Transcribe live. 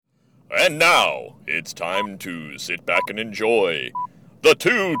And now, it's time to sit back and enjoy the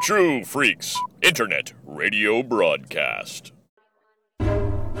Two True Freaks Internet Radio Broadcast. 5-minute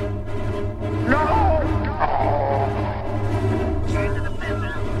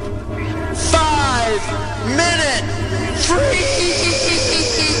freak!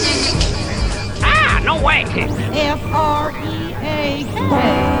 Ah, no way! F-R-E-A-K.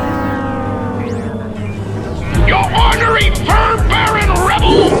 You ornery fur-bearing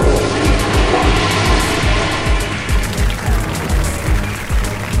rebel!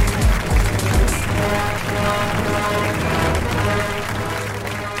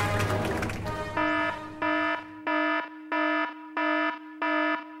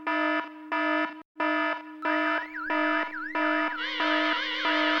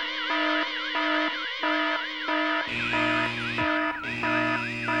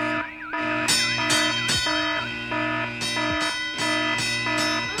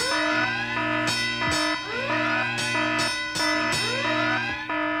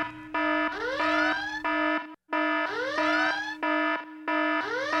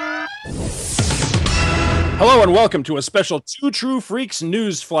 Hello and welcome to a special Two True Freaks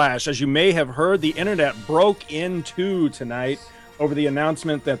news flash. As you may have heard, the internet broke in two tonight over the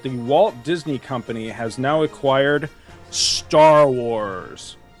announcement that the Walt Disney Company has now acquired Star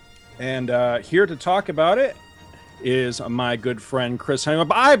Wars. And here to talk about it is my good friend Chris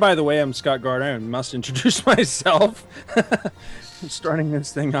Honeyman. I, by the way, am Scott Gardner and must introduce myself. Starting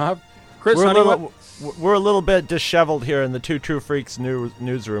this thing off. Chris Honeyman. We're a little bit disheveled here in the Two True Freaks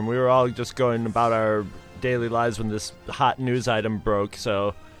newsroom. We were all just going about our daily lives when this hot news item broke,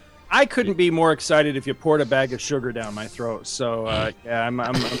 so I couldn't be more excited if you poured a bag of sugar down my throat. So yeah, I'm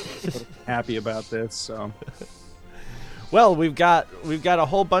happy about this. So, well, we've got a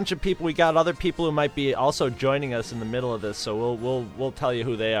whole bunch of people. We got other people who might be also joining us in the middle of this. So we'll tell you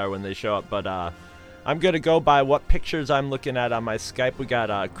who they are when they show up. But I'm gonna go by what pictures I'm looking at on my Skype. We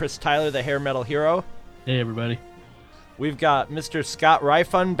got Chris Tyler, the hair metal hero. Hey everybody. We've got Mr. Scott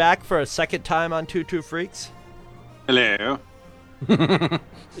Ryfun back for a second time on Two True Freaks. Hello.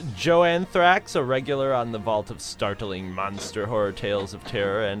 Joe Anthrax, a regular on the Vault of Startling Monster Horror Tales of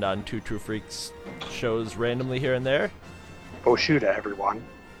Terror and on Two True Freaks shows randomly here and there. Boshuda, everyone.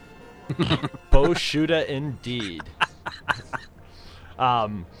 Boshuda indeed.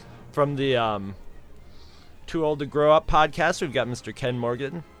 From the Too Old to Grow Up podcast, we've got Mr. Ken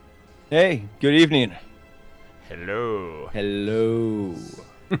Morgan. Hey, good evening. Hello. Hello.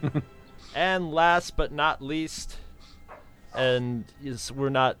 And last but not least, and we're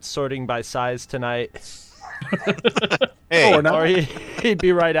not sorting by size tonight. Hey, or he'd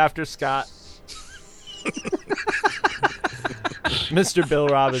be right after Scott. Mr. Bill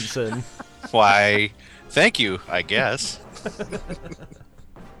Robinson. Why, thank you, I guess.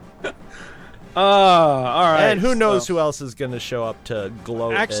 All right. And who knows who else is going to show up to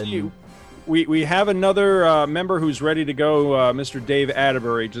gloat. Actually, we have another member who's ready to go. Mr. Dave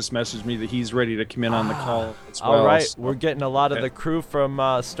Atterbury just messaged me that he's ready to come in on the call as well. All right, we're getting a lot of the crew from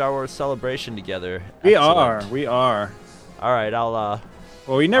Star Wars Celebration together. We are. All right, I'll...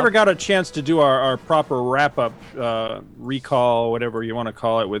 Well, we never got a chance to do our proper wrap-up recall, whatever you want to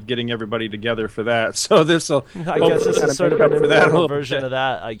call it, with getting everybody together for that. So this will... I guess this is sort of an informal version of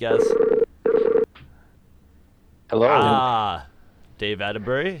that, I guess. Hello. Dave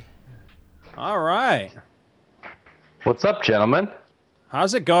Atterbury. All right. What's up, gentlemen?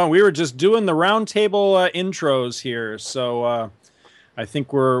 How's it going? We were just doing the roundtable intros here, so I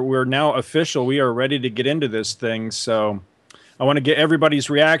think we're now official. We are ready to get into this thing, so I want to get everybody's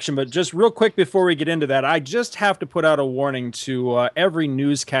reaction. But just real quick before we get into that, I just have to put out a warning to every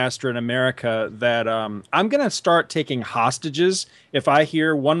newscaster in America that I'm going to start taking hostages if I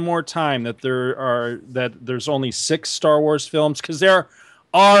hear one more time that there's only 6 Star Wars films, because there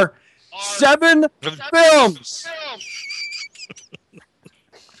are 7 films.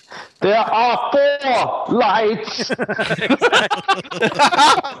 There are 4 lights.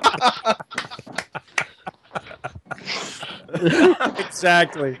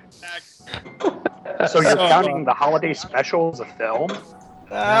 Exactly. So you're counting the holiday special as a film?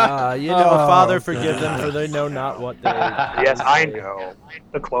 Father forgive them, for they know not what they... Yes, I know.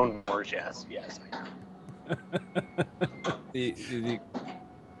 The Clone Wars, yes, I know.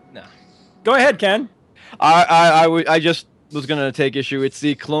 No. Go ahead, Ken. I just was going to take issue. It's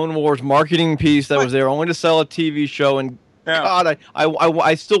the Clone Wars marketing piece that was there only to sell a TV show, and God,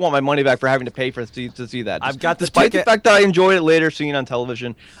 I still want my money back for having to pay to see that. I've got this despite ticket. the fact that I enjoyed it later seeing it on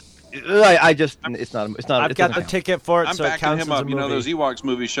television. I just it's not. I've it got doesn't the count. ticket for it, I'm so it backing counts him as a up. You know, movie. those Ewoks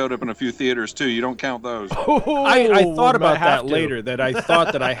movies showed up in a few theaters too. You don't count those. I thought about that to. later. That I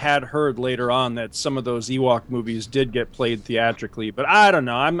thought that I had heard later on that some of those Ewok movies did get played theatrically, but I don't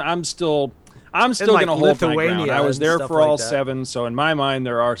know. I'm still like, going to hold my ground. Lithuania I was and there stuff for like all that. 7, so in my mind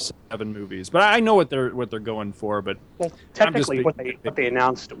there are 7 movies. But I know what they're going for. But Well, I'm just technically, what they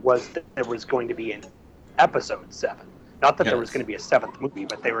announced was that there was going to be an episode 7. Not that there was going to be a 7th movie,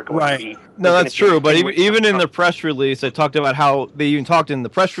 but they were going Right. to be. No, that's true. But continuing even in from- the press release, they talked about how they even talked in the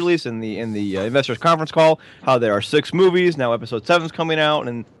press release in the investors conference call how there are 6 movies now. Episode 7's coming out,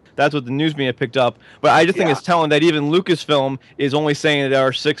 and that's what the news media picked up. But I just think it's telling that even Lucasfilm is only saying that there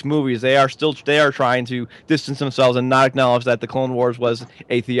are 6 movies. They are trying to distance themselves and not acknowledge that the Clone Wars was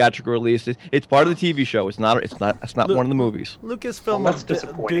a theatrical release. It's part of the TV show. It's not one of the movies. Lucasfilm Well, that's will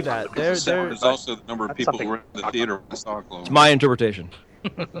disappointing. do that. There's also the number of That's people something who were in the to talk theater about. when I saw Clone. It's my interpretation.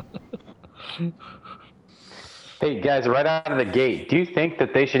 Hey guys, right out of the gate, do you think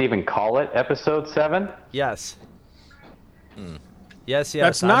that they should even call it Episode 7? Yes. Yes.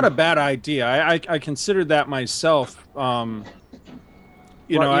 that's not a bad idea. I considered that myself. You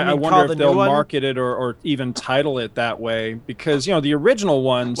What, know, you I mean wonder call if the they'll new one? market it or even title it that way, because the original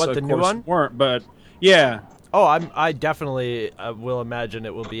ones, What, of the new course, one? weren't. But yeah, Oh, I definitely will imagine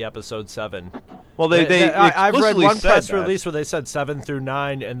it will be Episode 7. Well, they I've read explicitly one said press that. release where they said 7 through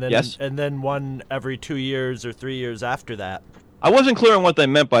 9, and then Yes. and then one every 2 years or 3 years after that. I wasn't clear on what they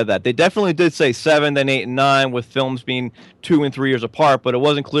meant by that. They definitely did say 7, then 8 and 9, with films being 2 and 3 years apart. But it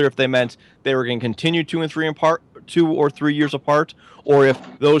wasn't clear if they meant they were going to continue 2 and 3 apart, 2 or 3 years apart, or if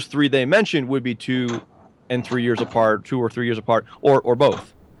those 3 they mentioned would be 2 and 3 years apart, 2 or 3 years apart, or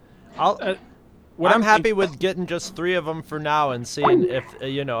both. what I'm happy with getting just 3 of them for now and seeing if if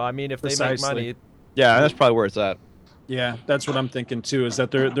they make Precisely. money. Yeah, that's probably where it's at. Yeah, that's what I'm thinking too. Is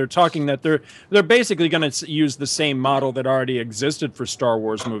that they're talking that they're basically going to use the same model that already existed for Star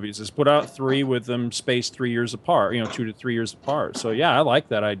Wars movies. Is put out 3 with them spaced 3 years apart. 2 to 3 years apart. So yeah, I like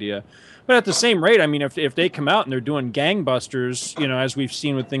that idea. But at the same rate, I mean, if they come out and they're doing gangbusters, as we've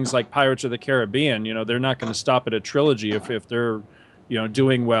seen with things like Pirates of the Caribbean, they're not going to stop at a trilogy if they're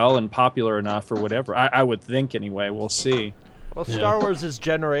doing well and popular enough or whatever. I would think anyway. We'll see. Well, Star Wars is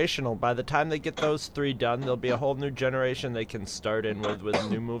generational. By the time they get those 3 done, there'll be a whole new generation they can start in with a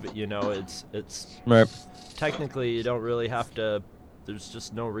new movie. It's Right. technically you don't really have to. There's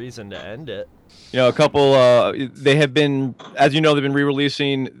just no reason to end it. A couple. They have been, as you know, they've been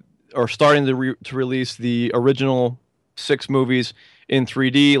re-releasing or starting to release the original 6 movies in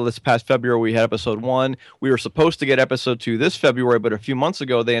 3D. This past February, we had episode 1. We were supposed to get episode 2 this February, but a few months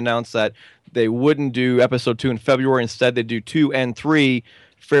ago, they announced that they wouldn't do episode 2 in February. Instead, they'd do 2 and 3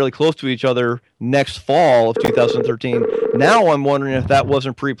 fairly close to each other next fall of 2013. Now I'm wondering if that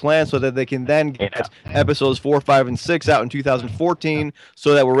wasn't pre-planned so that they can then get episodes 4, 5, and 6 out in 2014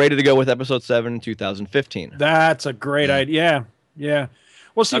 so that we're ready to go with episode 7 in 2015. That's a great idea. Yeah.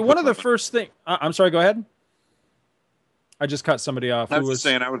 Well, see, one of the first thing. I'm sorry. Go ahead. I just cut somebody off. I was just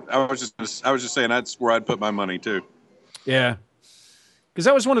saying. I was just saying that's where I'd put my money too. Yeah, because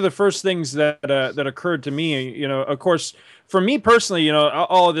that was one of the first things that occurred to me. Of course, for me personally,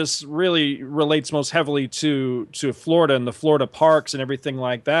 all of this really relates most heavily to Florida and the Florida parks and everything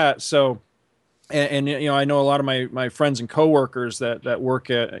like that. So, and I know a lot of my friends and coworkers that work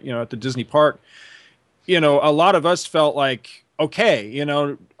at at the Disney park. A lot of us felt like, okay,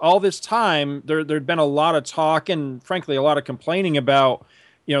 all this time there'd been a lot of talk and frankly a lot of complaining about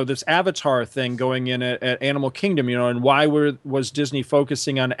this Avatar thing going in at Animal Kingdom, and why was Disney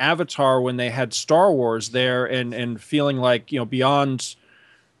focusing on Avatar when they had Star Wars there and feeling like beyond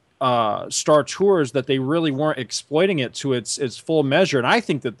Star Tours that they really weren't exploiting it to its full measure. And I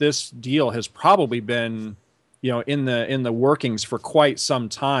think that this deal has probably been in the workings for quite some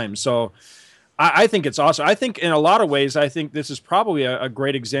time. So I think it's awesome. I think in a lot of ways, I think this is probably a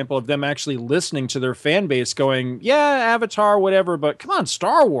great example of them actually listening to their fan base going, yeah, Avatar, whatever, but come on,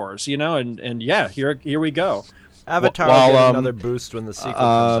 Star Wars, and yeah, here we go. Avatar will get another boost when the sequel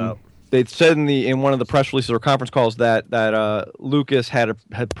comes out. They said in one of the press releases or conference calls that Lucas had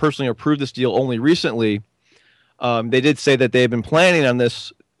personally approved this deal only recently. They did say that they had been planning on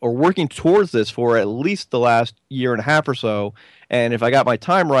this or working towards this for at least the last year and a half or so. And if I got my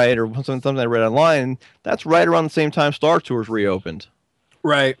time right, or something I read online, that's right around the same time Star Tours reopened.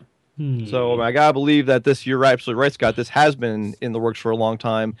 Right. So I gotta believe that this. You're absolutely right, Scott. This has been in the works for a long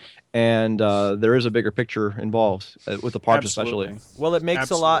time, and there is a bigger picture involved with the parks, especially. Well, it makes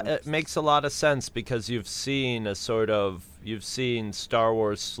a lot. It makes a lot of sense because you've seen Star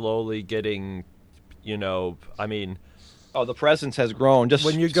Wars slowly getting, Oh, the presence has grown. Just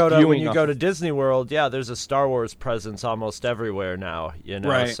when you go skewing up. to Disney World, yeah, there's a Star Wars presence almost everywhere now.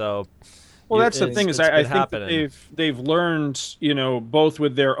 Right. So. Well, that's the thing is, I think that they've learned, both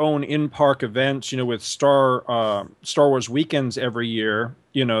with their own in-park events, with Star Wars weekends every year,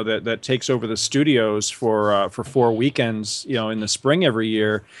 that takes over the studios for 4 weekends, in the spring every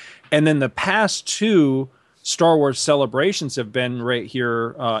year, and then the past 2 Star Wars celebrations have been right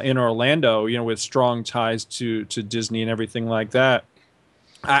here in Orlando, with strong ties to Disney and everything like that.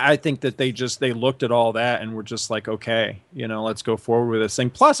 I think that they looked at all that and were just like, okay, let's go forward with this thing.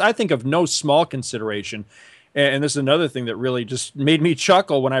 Plus, I think of no small consideration, and this is another thing that really just made me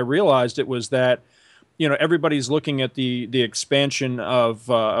chuckle when I realized it, was that, everybody's looking at the expansion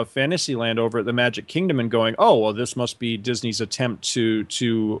of Fantasyland over at the Magic Kingdom and going, oh, well, this must be Disney's attempt to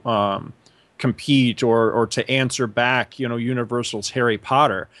compete or to answer back, Universal's Harry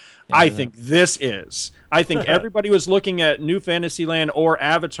Potter. Yeah. I think this is. I think everybody was looking at New Fantasyland or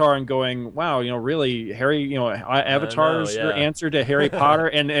Avatar and going, wow, really, Harry, Avatar's your answer to Harry Potter?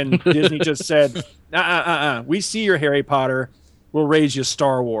 And Disney just said, we see your Harry Potter. We'll raise you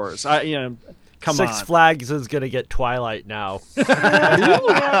Star Wars. Come on. Six Flags is going to get Twilight now.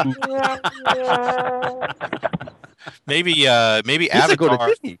 Maybe Avatar.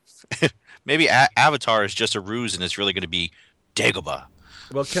 Maybe Avatar is just a ruse and it's really going to be Dagobah.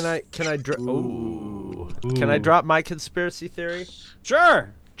 Well, can I drop my conspiracy theory?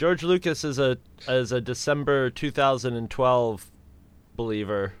 Sure. George Lucas is a December 2012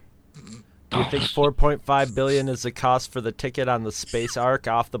 believer. Do you think 4.5 billion is the cost for the ticket on the space ark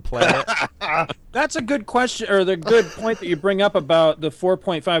off the planet? That's a good question, or the good point that you bring up about the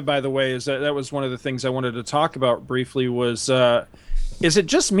 4.5. By the way, is that was one of the things I wanted to talk about briefly. Was is it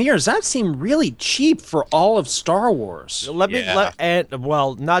just me, or does that seem really cheap for all of Star Wars?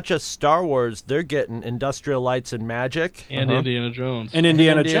 Not just Star Wars. They're getting Industrial Lights and Magic and Indiana Jones. And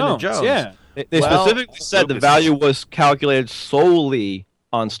Indiana Jones. Yeah. They specifically said the value was calculated solely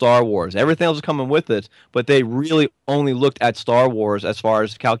on Star Wars. Everything else was coming with it, but they really only looked at Star Wars as far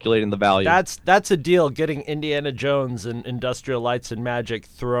as calculating the value. That's a deal, getting Indiana Jones and Industrial Lights and Magic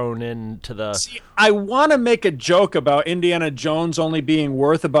thrown into the... See, I want to make a joke about Indiana Jones only being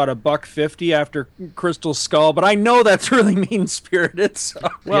worth about $1.50 after Crystal Skull, but I know that's really mean-spirited. So.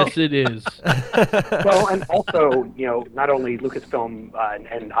 Well, yes, it is. Well, and also, not only Lucasfilm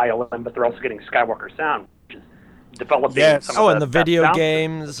and ILM, but they're also getting Skywalker Sound, developing some of the video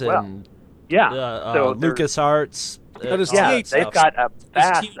games well. And so LucasArts. They've got a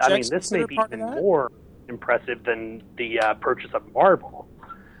vast. I mean, this may be even more impressive than the purchase of Marvel.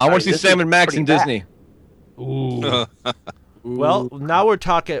 I want to see Sam and Max in Disney. Ooh. Well, now we're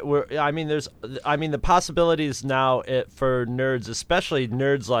talking. The possibilities now for nerds, especially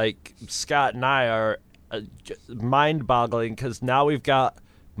nerds like Scott and I, are mind-boggling because now we've got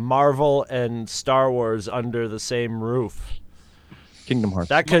Marvel and Star Wars under the same roof. Kingdom Hearts.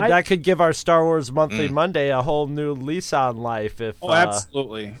 That could give our Star Wars Monthly Monday a whole new lease on life.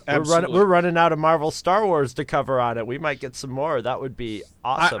 Absolutely. We're running out of Marvel Star Wars to cover on it. We might get some more. That would be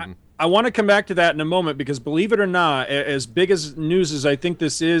awesome. I want to come back to that in a moment because, believe it or not, as big as news as I think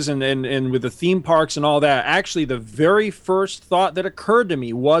this is, and with the theme parks and all that, actually the very first thought that occurred to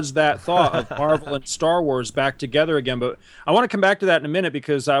me was that thought of Marvel and Star Wars back together again. But I want to come back to that in a minute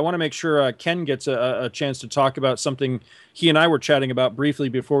because I want to make sure Ken gets a chance to talk about something he and I were chatting about briefly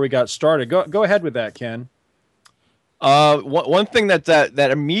before we got started. Go ahead with that, Ken. One thing that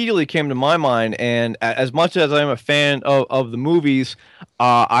immediately came to my mind, and as much as I'm a fan of the movies,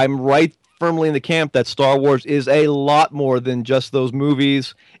 I'm right firmly in the camp that Star Wars is a lot more than just those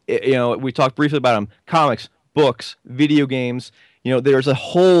movies. We talked briefly about them: comics, books, video games. There's a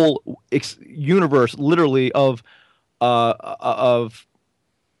whole universe, literally, of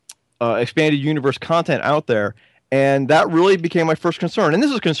expanded universe content out there. And that really became my first concern. And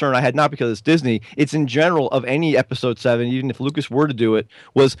this is a concern I had not because it's Disney. It's in general of any Episode 7, even if Lucas were to do it,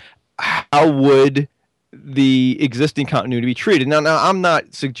 was how would the existing continuity be treated? Now I'm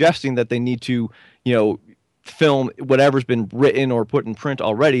not suggesting that they need to, film whatever's been written or put in print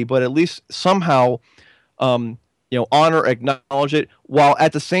already, but at least somehow, honor, acknowledge it, while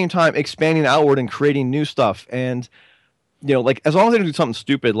at the same time expanding outward and creating new stuff. And as long as they don't do something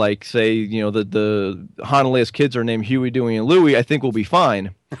stupid, like say, the Han and Leia's kids are named Huey, Dewey, and Louie, I think we'll be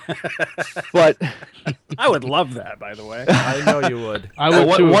fine. But I would love that, by the way. I know you would. I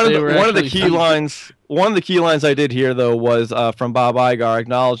would too. One of the key lines I did hear though was from Bob Iger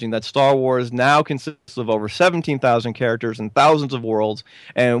acknowledging that Star Wars now consists of over 17,000 characters and thousands of worlds,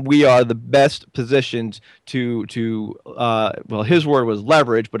 and we are the best positioned to well, his word was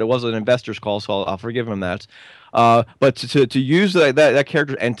leverage, but it was an investor's call, so I'll forgive him that. But to use that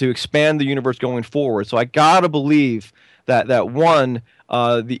character and to expand the universe going forward. So I gotta believe that one,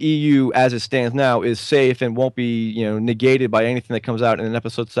 the EU as it stands now is safe and won't be negated by anything that comes out in an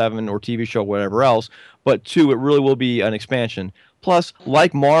episode 7 or TV show or whatever else. But 2, it really will be an expansion. Plus,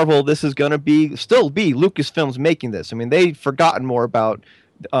 like Marvel, this is going to still be Lucasfilms making this. I mean, they've forgotten more about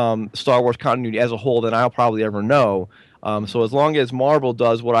Star Wars continuity as a whole than I'll probably ever know. So as long as Marvel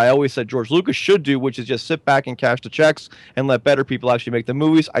does what I always said George Lucas should do, which is just sit back and cash the checks and let better people actually make the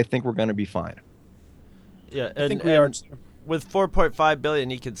movies, I think we're going to be fine. Yeah, and with $4.5 billion,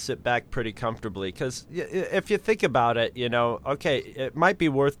 he can sit back pretty comfortably. Because if you think about it, okay, it might be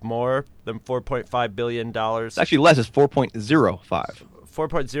worth more than $4.5 billion. It's actually less. It's 4.05.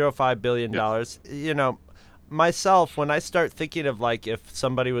 $4.05 billion. Yeah. Myself, when I start thinking of like if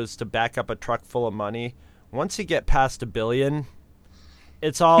somebody was to back up a truck full of money, once you get past $1 billion,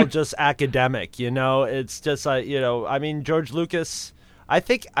 it's all just academic. It's just like I mean, George Lucas. I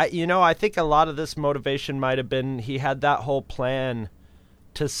think a lot of this motivation might have been he had that whole plan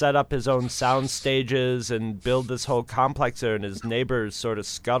to set up his own sound stages and build this whole complex there, and his neighbors sort of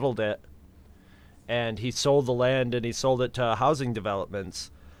scuttled it. And he sold the land and he sold it to housing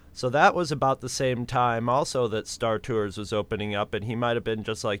developments. So that was about the same time also that Star Tours was opening up, and he might have been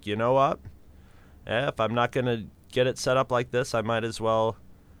just like, you know what? If I'm not going to get it set up like this, I might as well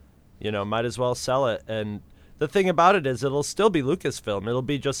sell it. And the thing about it is it'll still be Lucasfilm. It'll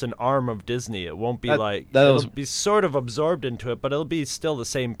be just an arm of Disney. It won't be it'll be sort of absorbed into it, but it'll be still the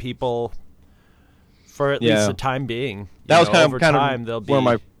same people for at least the time being. That was kind of where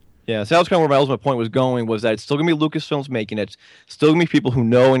my ultimate point was going, was that it's still going to be Lucasfilms making it. Still going to be people who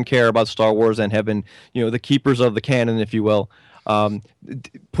know and care about Star Wars and have been, the keepers of the canon, if you will.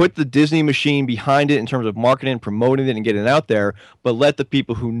 Put the Disney machine behind it in terms of marketing, promoting it, and getting it out there, but let the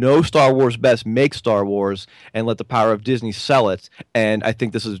people who know Star Wars best make Star Wars, and let the power of Disney sell it. And I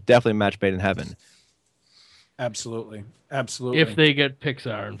think this is definitely a match made in heaven. Absolutely. If they get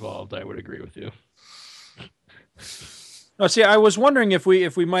Pixar involved, I would agree with you. No, see, I was wondering if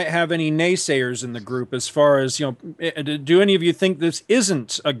we might have any naysayers in the group as far as do any of you think this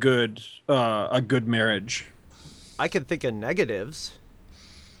isn't a good marriage? I can think of negatives.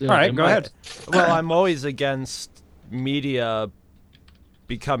 All right, go ahead. Well, I'm always against media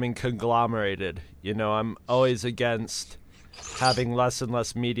becoming conglomerated. I'm always against having less and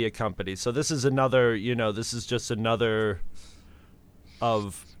less media companies. So this is another, this is just another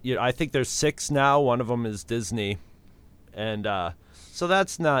of, I think there's 6 now. One of them is Disney. And so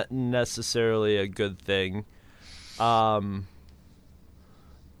that's not necessarily a good thing. The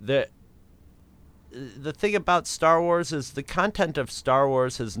thing about Star Wars is the content of Star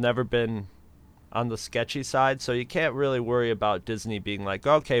Wars has never been on the sketchy side, so you can't really worry about Disney being like,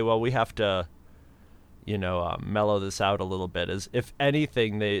 okay, well, we have to, mellow this out a little bit. As if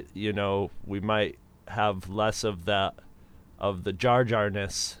anything, they, we might have less of that, of the Jar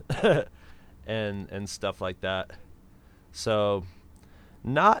Jar-ness and stuff like that. So,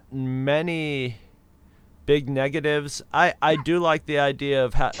 not many big negatives. I do like the idea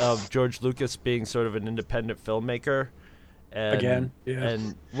of George Lucas being sort of an independent filmmaker. And,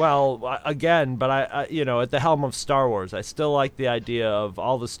 but I at the helm of Star Wars, I still like the idea of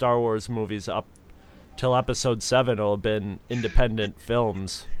all the Star Wars movies up till Episode 7 will have been independent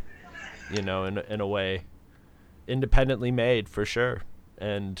films, in a way, independently made for sure,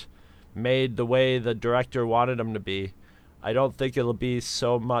 and made the way the director wanted them to be. I don't think it'll be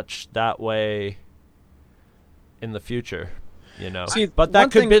so much that way in the future, See, but that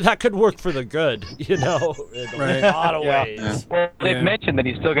could work for the good, in a lot of ways. Yeah. Well, they've mentioned that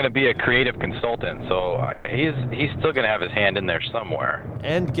he's still going to be a creative consultant, so he's still going to have his hand in there somewhere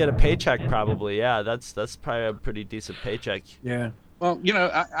and get a paycheck probably. Yeah, that's probably a pretty decent paycheck. Yeah. Well,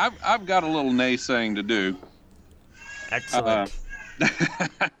 I've got a little naysaying to do. Excellent.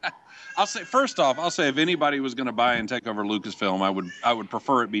 I'll say if anybody was going to buy and take over Lucasfilm, I would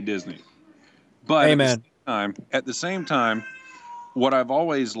prefer it be Disney. But Amen. At the same time, what I've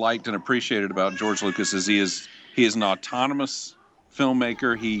always liked and appreciated about George Lucas is he is an autonomous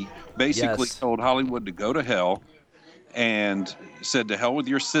filmmaker. He basically told Hollywood to go to hell and said to hell with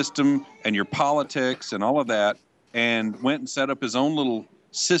your system and your politics and all of that, and went and set up his own little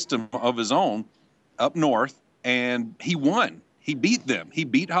system of his own up north, and he won. He beat them. He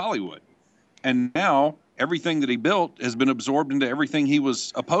beat Hollywood. And now everything that he built has been absorbed into everything he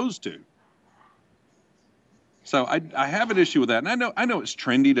was opposed to. So I have an issue with that. And I know it's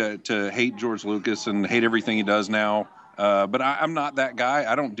trendy to hate George Lucas and hate everything he does now. But I'm not that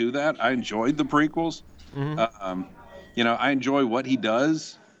guy. I don't do that. I enjoyed the prequels. Mm-hmm. I enjoy what he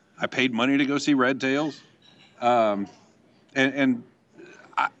does. I paid money to go see Red Tails. And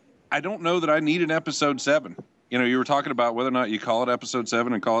I don't know that I need an episode 7. You were talking about whether or not you call it episode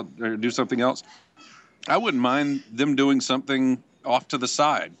 7 and call it or do something else. I wouldn't mind them doing something off to the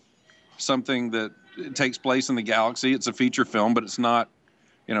side, something that takes place in the galaxy. It's a feature film, but it's not,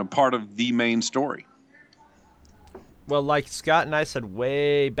 part of the main story. Well, like Scott and I said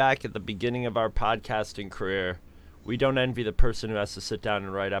way back at the beginning of our podcasting career, we don't envy the person who has to sit down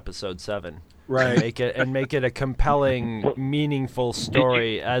and write episode 7. Right. Make it a compelling, meaningful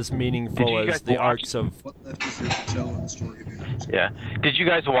story, as meaningful as the arcs of. Yeah. Did you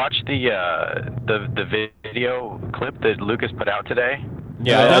guys watch the video clip that Lucas put out today?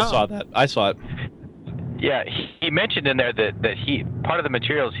 Yeah, I saw it. Yeah, he mentioned in there that he part of the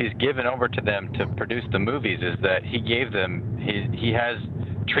materials he's given over to them to produce the movies is that he gave them he has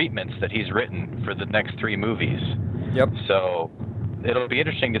treatments that he's written for the next 3 movies. Yep. So it'll be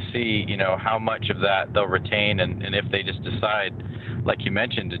interesting to see, how much of that they'll retain and if they just decide, like you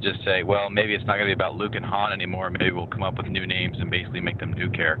mentioned, to just say, well, maybe it's not going to be about Luke and Han anymore. Maybe we'll come up with new names and basically make them new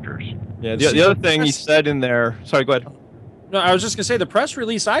characters. Yeah. The other thing he said in there. Sorry, go ahead. No, I was just going to say the press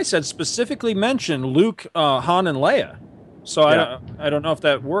release I said specifically mentioned Luke, Han, and Leia. So yeah. I don't know if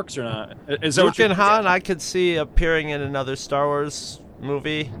that works or not. Is that Luke and Han I could see appearing in another Star Wars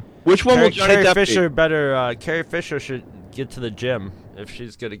movie. Which one will Johnny Depp Fisher Carrie Fisher should get to the gym if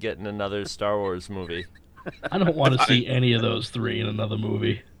she's going to get in another Star Wars movie. I don't want to see any of those 3 in another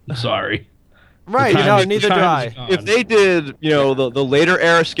movie. I'm sorry. Right, neither do I. If they did, the later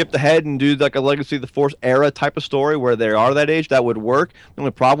era, skip ahead and do like a Legacy of the Force era type of story where they are that age, that would work. The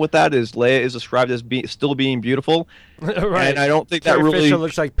only problem with that is Leia is described as still being beautiful. Right. And I don't think Carrie that really... Fisher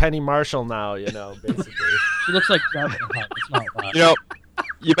looks like Penny Marshall now, basically. She looks like Jabba the Hutt. It's not that.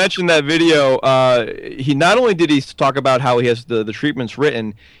 You mentioned that video. He not only did he talk about how he has the treatments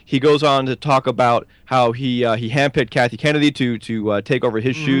written, he goes on to talk about how he handpicked Kathy Kennedy to take over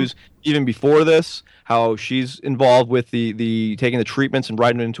his shoes even before this. How she's involved with the taking the treatments and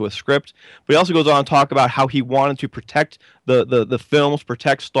writing it into a script. But he also goes on to talk about how he wanted to protect the films,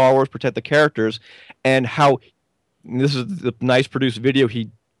 protect Star Wars, protect the characters, and how this is the nice produced video he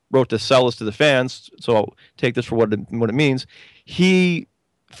wrote to sell this to the fans. So I'll take this for what it means. He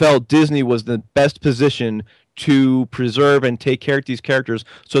felt Disney was the best position to preserve and take care of these characters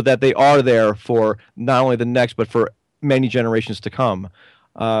so that they are there for not only the next but for many generations to come.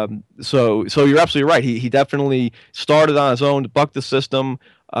 So you're absolutely right. He definitely started on his own to buck the system.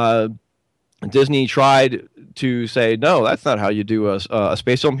 Disney tried to say, no, that's not how you do a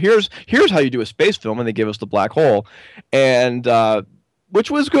space film. Here's how you do a space film, and they give us the Black Hole, and which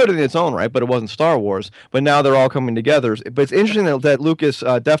was good in its own right, but it wasn't Star Wars. But now they're all coming together. But it's interesting that Lucas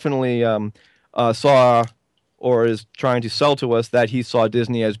definitely saw or is trying to sell to us that he saw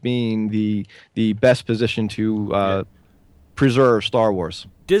Disney as being the best position to preserve Star Wars.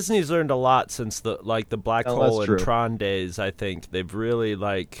 Disney's learned a lot since the Black Hole and Tron days. I think they've really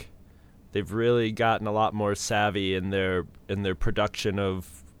gotten a lot more savvy in their production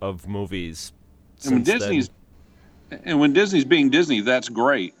of movies. And when Disney's being Disney, that's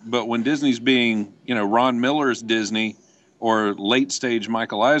great. But when Disney's being, Ron Miller's Disney or late stage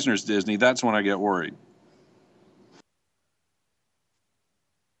Michael Eisner's Disney, that's when I get worried.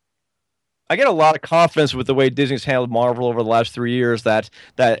 I get a lot of confidence with the way Disney's handled Marvel over the last 3 years. That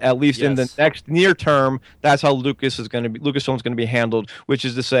at least in the next near term, that's how Lucasfilm's going to be handled. Which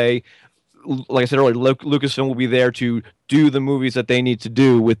is to say, like I said earlier, Lucasfilm will be there to do the movies that they need to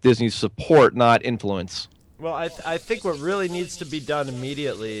do with Disney's support, not influence. Well, I think what really needs to be done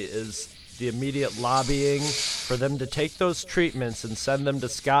immediately is the immediate lobbying for them to take those treatments and send them to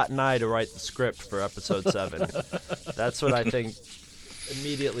Scott and I to write the script for episode 7. That's what I think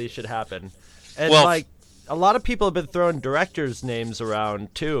immediately should happen. And a lot of people have been throwing directors' names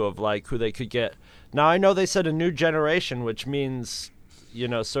around too of who they could get. Now I know they said a new generation, which means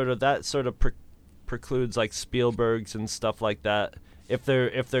sort of precludes Spielberg's and stuff like that. If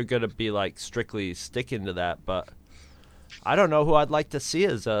they're gonna be strictly sticking to that, but I don't know who I'd like to see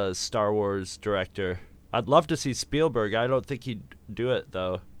as a Star Wars director. I'd love to see Spielberg. I don't think he'd do it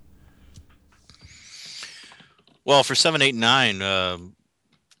though. Well, for 7, 8, 9, I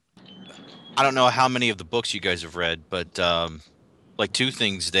don't know how many of the books you guys have read, but 2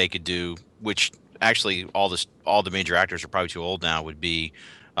 things they could do, which actually all the major actors are probably too old now, would be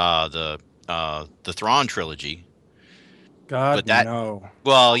the Thrawn trilogy. God, but that, no.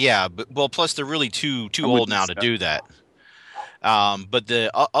 Well, yeah, but plus they're really too old now to do that. But the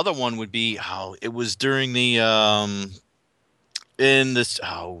other one would be it was during the it's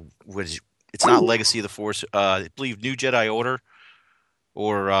not Legacy of the Force. I believe New Jedi Order,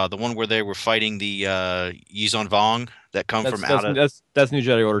 or the one where they were fighting the Yizon Vong that come from out of. That's New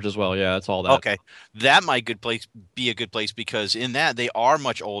Jedi Order as well. Yeah, it's all that. Okay, that might be a good place because in that they are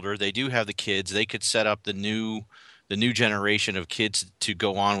much older. They do have the kids. They could set up the new generation of kids to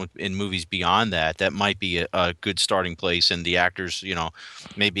go on in movies beyond that. That might be a good starting place. And the actors,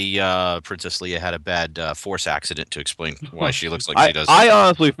 maybe Princess Leia had a bad force accident to explain why she looks like she does. I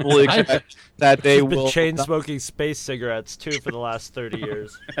honestly fully expect that they will chain smoking space cigarettes too for the last 30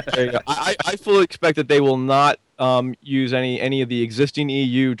 years. I fully expect that they will not use any of the existing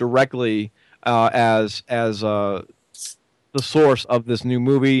EU directly as the source of this new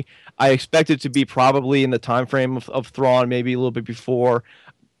movie. I expect it to be probably in the time frame of Thrawn, maybe a little bit before.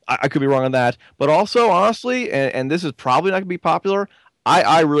 I could be wrong on that. But also, honestly, and this is probably not going to be popular,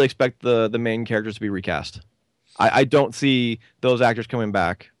 I really expect the main characters to be recast. I don't see those actors coming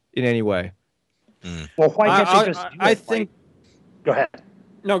back in any way. Well, why can't they just do it? think... Go ahead.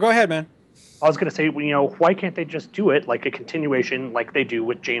 No, go ahead, man. I was going to say, why can't they just do it like a continuation like they do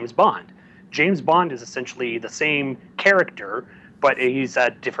with James Bond? James Bond is essentially the same character, but he's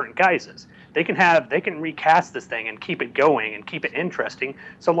different guises. They can recast this thing and keep it going and keep it interesting,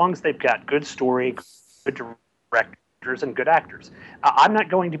 so long as they've got good story, good directors, and good actors. I'm not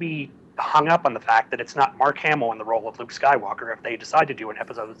going to be hung up on the fact that it's not Mark Hamill in the role of Luke Skywalker if they decide to do an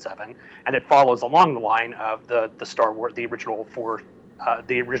Episode 7, and it follows along the line of the Star Wars, the original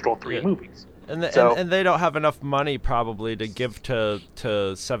three movies. And they don't have enough money probably to give to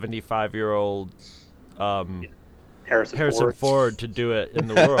 75-year-old Harrison Ford to do it in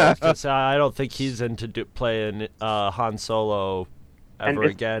the world. 'Cause I don't think he's into playing Han Solo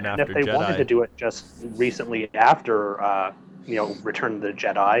again after Jedi. And if they wanted to do it just recently after Return of the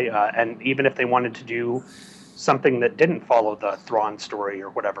Jedi, and even if they wanted to do something that didn't follow the Thrawn story or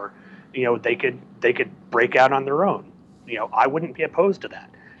whatever, they could break out on their own. I wouldn't be opposed to that.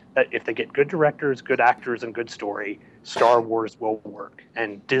 If they get good directors, good actors, and good story, Star Wars will work.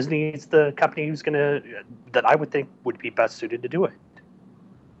 And Disney's the company that I would think would be best suited to do it.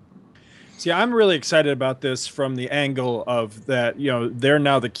 See, I'm really excited about this from the angle of that, they're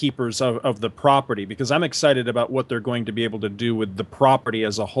now the keepers of the property, because I'm excited about what they're going to be able to do with the property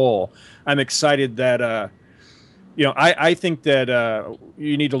as a whole. I'm excited that, I think that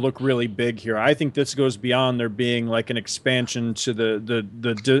you need to look really big here. I think this goes beyond there being like an expansion to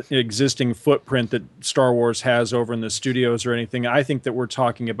the existing footprint that Star Wars has over in the studios or anything. I think that we're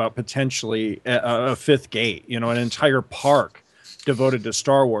talking about potentially a fifth gate, an entire park devoted to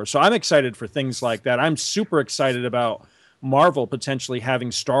Star Wars. So I'm excited for things like that. I'm super excited about Marvel potentially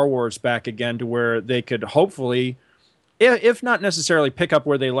having Star Wars back again to where they could hopefully, if not necessarily pick up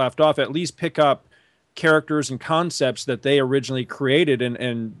where they left off, at least pick up characters and concepts that they originally created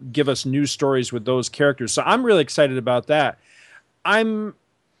and give us new stories with those characters. So I'm really excited about that. I'm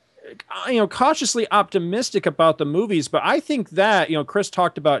cautiously optimistic about the movies, but I think that, Chris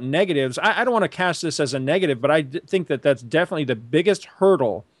talked about negatives. I don't want to cast this as a negative, but I think that that's definitely the biggest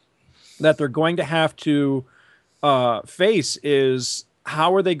hurdle that they're going to have to face is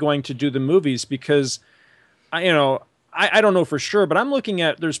how are they going to do the movies? Because I don't know for sure, but I'm looking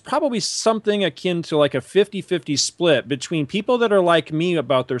at there's probably something akin to like a 50-50 split between people that are like me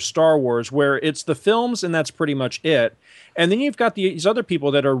about their Star Wars, where it's the films and that's pretty much it. And then you've got these other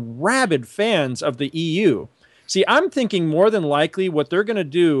people that are rabid fans of the EU. See, I'm thinking more than likely what they're going to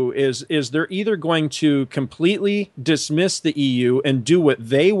do is they're either going to completely dismiss the EU and do what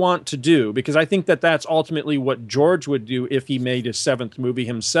they want to do, because I think that that's ultimately what George would do if he made his seventh movie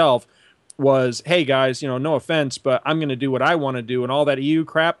himself. Was, hey guys, no offense, but I'm going to do what I want to do, and all that EU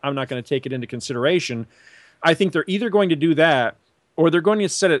crap, I'm not going to take it into consideration. I think they're either going to do that, or they're going to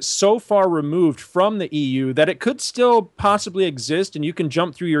set it so far removed from the EU that it could still possibly exist, and you can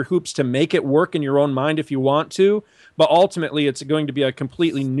jump through your hoops to make it work in your own mind if you want to, but ultimately it's going to be a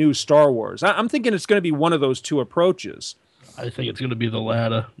completely new Star Wars. I'm thinking it's going to be one of those two approaches. I think it's going to be the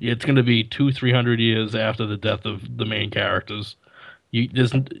latter. It's going to be 200-300 years after the death of the main characters.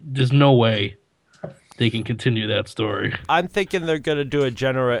 There's no way they can continue that story. I'm thinking they're going to do a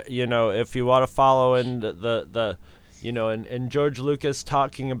if you want to follow in and George Lucas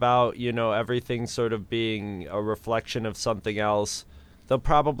talking about, everything sort of being a reflection of something else, they'll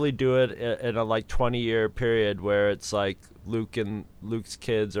probably do it in a 20-year period where it's like Luke's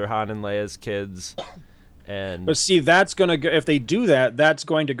kids or Han and Leia's kids. But see, that's going to go, if they do that, that's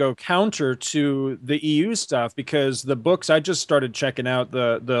going to go counter to the EU stuff, because the books I just started checking out,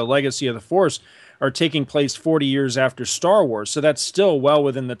 the Legacy of the Force, are taking place 40 years after Star Wars. So that's still well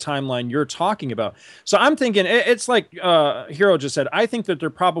within the timeline you're talking about. So I'm thinking, it's like Hero just said, I think that they're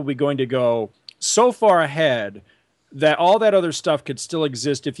probably going to go so far ahead that all that other stuff could still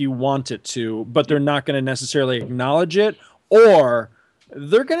exist if you want it to, but they're not going to necessarily acknowledge it, or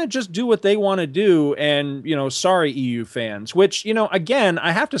they're going to just do what they want to do. And, sorry, EU fans, which, again,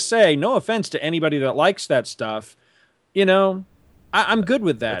 I have to say, no offense to anybody that likes that stuff, I'm good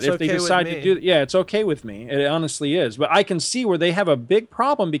with that. It's if okay they decide with to me. do, yeah, it's okay with me. It honestly is. But I can see where they have a big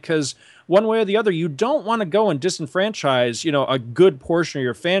problem, because one way or the other, you don't want to go and disenfranchise, a good portion of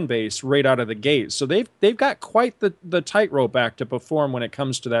your fan base right out of the gate. So they've got quite the tightrope act to perform when it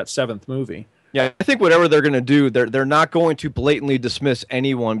comes to that 7th movie. Yeah, I think whatever they're going to do, they're not going to blatantly dismiss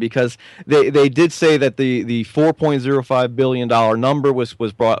anyone, because they did say that the $4.05 billion number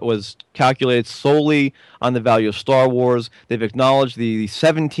was calculated solely on the value of Star Wars. They've acknowledged the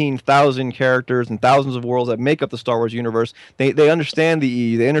 17,000 characters and thousands of worlds that make up the Star Wars universe. They understand the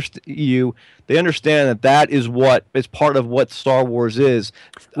EU. They understand that is what is part of what Star Wars is.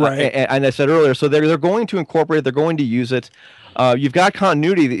 Right. And I said earlier, so they're going to incorporate it. They're going to use it. You've got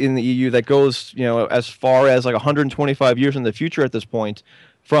continuity in the EU that goes, as far as like 125 years in the future at this point,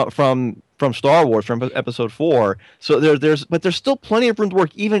 from Star Wars, from Episode 4. So there's still plenty of room to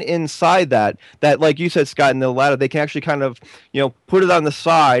work even inside that. That, like you said, Scott, in the ladder, they can actually kind of put it on the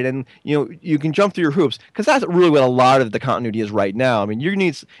side, and you can jump through your hoops, because that's really what a lot of the continuity is right now. I mean,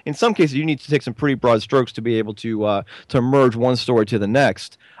 in some cases you need to take some pretty broad strokes to be able to merge one story to the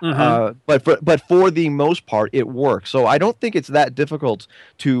next. Mm-hmm. But for the most part, it works. So I don't think it's that difficult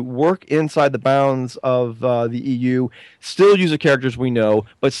to work inside the bounds of the EU, still use the characters we know,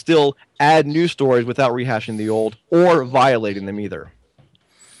 but still add new stories without rehashing the old or violating them either.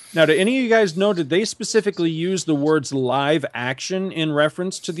 Now, do any of you guys know, did they specifically use the words live action in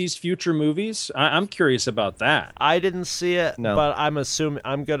reference to these future movies? I'm curious about that. I didn't see it, No. but I'm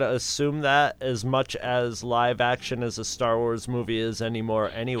going to assume that, as much as live action as a Star Wars movie is anymore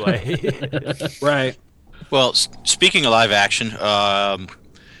anyway. Right. Well, speaking of live action,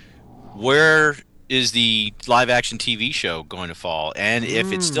 where is the live action TV show going to fall? And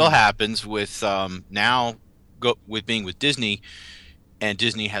if it still happens with with being with Disney, and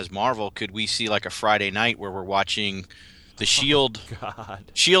Disney has Marvel, could we see like a Friday night where we're watching the Shield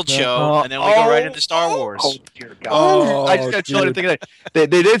show, and then we go right into Star Wars? Oh dear God! I just got chilling thinking that.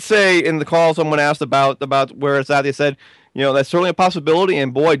 They did say in the call, someone asked about where it's at. They said, that's certainly a possibility,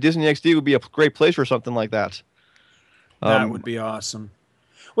 and boy, Disney XD would be a great place for something like that. That would be awesome.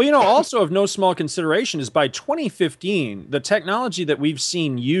 Well, also of no small consideration is by 2015, the technology that we've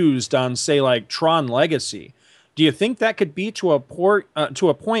seen used on, say, like Tron Legacy. Do you think that could be to a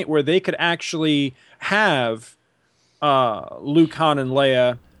point where they could actually have Luke, Han, and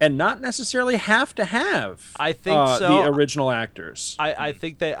Leia, and not necessarily have to have I think so. the original actors? I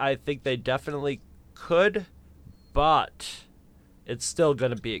think they definitely could, but it's still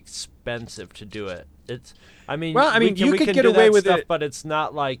going to be expensive to do it. You could get do away that with stuff, it, but it's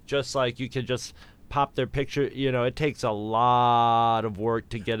not like you could just pop their picture. It takes a lot of work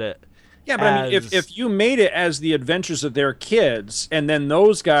to get it. Yeah, but if you made it as the adventures of their kids, and then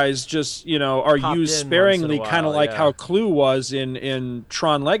those guys just are Popped used in sparingly, once in a kind of while, like yeah. how Clue was in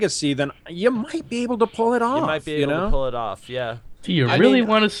Tron Legacy, then you might be able to pull it off. You might be able to pull it off. Yeah. Do you really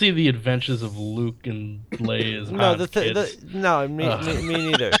want to see the adventures of Luke and Leia as kids?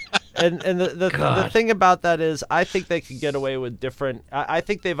 Me neither. And the thing about that is, I think they could get away with different. I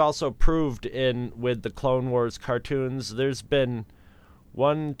think they've also proved with the Clone Wars cartoons. There's been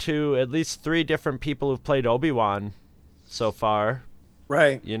 1, 2, at least 3 different people who've played Obi-Wan so far.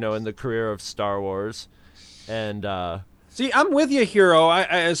 Right. In the career of Star Wars, and. See, I'm with you, Hero.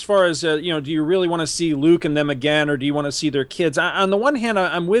 As far as, do you really want to see Luke and them again, or do you want to see their kids? On the one hand,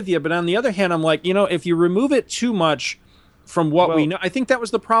 I'm with you, but on the other hand, I'm like, if you remove it too much from what we know, I think that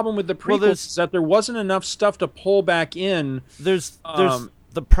was the problem with the prequels, is that there wasn't enough stuff to pull back in. There's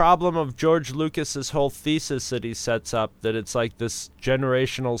the problem of George Lucas's whole thesis that he sets up, that it's like this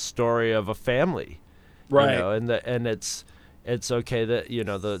generational story of a family. Right. And it's okay that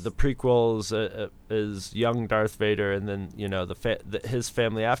the prequels is young Darth Vader, and then his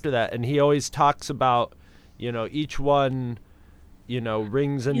family after that, and he always talks about each one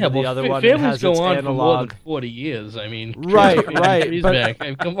rings into Yeah, the well, other one and families has go its on for more analog. than 40 years. I mean, Right. He's But, back. I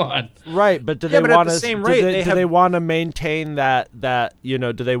mean, come on. Right, but do Yeah, they but at want the to? same Do rate, they, they do have- they want to maintain that?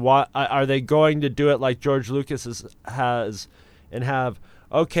 Do they want? Are they going to do it like George Lucas has, and have?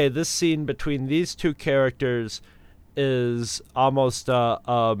 Okay, this scene between these two characters is almost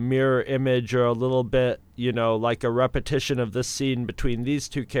a mirror image, or a little bit, like a repetition of this scene between these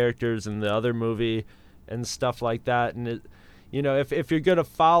two characters in the other movie, and stuff like that. And it, if you're gonna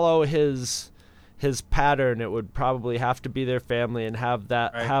follow his pattern, it would probably have to be their family and have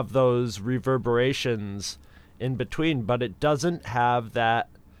that have those reverberations in between. But it doesn't have that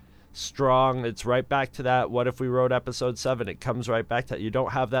strong. It's right back to that. What if we wrote episode 7? It comes right back to that. You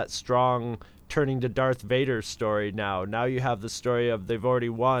don't have that strong turning to Darth Vader story now. Now you have the story of they've already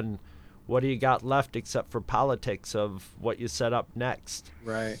won. What do you got left except for politics of what you set up next?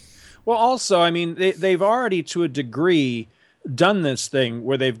 Right. Well, also, I mean, they've already, to a degree, done this thing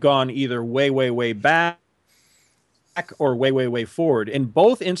where they've gone either way, way, way back or way, way, way forward. In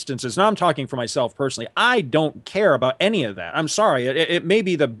both instances, now I'm talking for myself personally, I don't care about any of that. I'm sorry. It may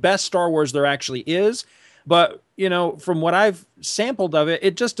be the best Star Wars there actually is, but, from what I've sampled of it,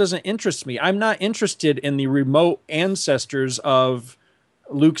 it just doesn't interest me. I'm not interested in the remote ancestors of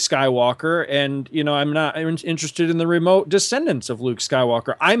Luke Skywalker, and, I'm not interested in the remote descendants of Luke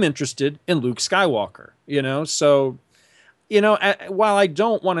Skywalker. I'm interested in Luke Skywalker, so... while I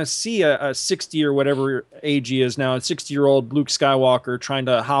don't want to see a 60 or whatever age he is now, a 60-year-old Luke Skywalker trying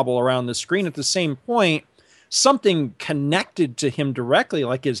to hobble around the screen, at the same point, something connected to him directly,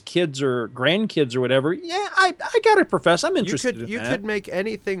 like his kids or grandkids or whatever, yeah, I got to profess I'm interested in that. You could make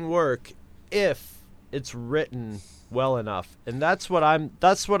anything work if it's written well enough. And that's what I'm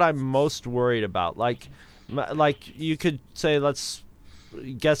most worried about. Like you could say, let's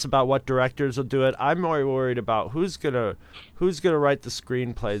guess about what directors will do it. I'm more worried about who's gonna write the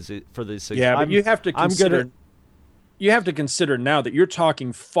screenplays for these things. Yeah, but you have to consider now that you're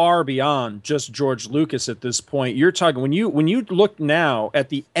talking far beyond just George Lucas at this point. You're talking when you look now at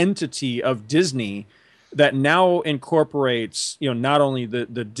the entity of Disney that now incorporates, not only the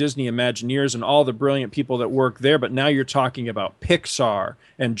Disney Imagineers and all the brilliant people that work there, but now you're talking about Pixar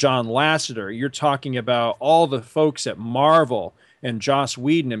and John Lasseter. You're talking about all the folks at Marvel and Joss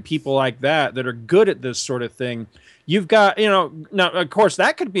Whedon and people like that are good at this sort of thing. You've got, now, of course,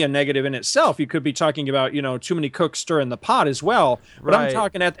 that could be a negative in itself. You could be talking about, too many cooks stir in the pot as well. But I'm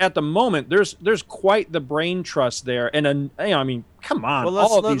talking at the moment, there's quite the brain trust there. And, come on.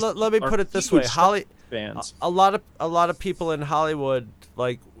 Well, let me put it this way. Fans. A lot of people in Hollywood,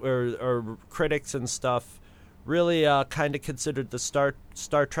 like, or critics and stuff, really kind of considered the Star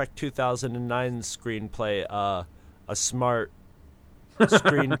Trek 2009 screenplay a smart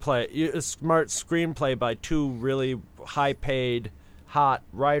screenplay, a smart screenplay by two really high-paid, hot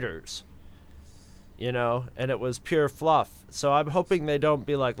writers. And it was pure fluff. So I'm hoping they don't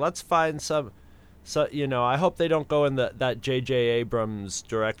be like, let's find some. So I hope they don't go in that J.J. Abrams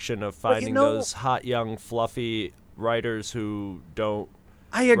direction of finding those hot, young, fluffy writers who don't.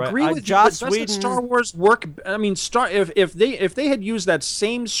 I agree with Joss you. But doesn't Star Wars work? I mean, if they had used that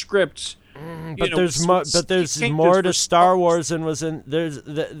same script. But there's more to Star Wars than was in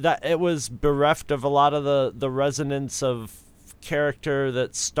that it was bereft of a lot of the resonance of character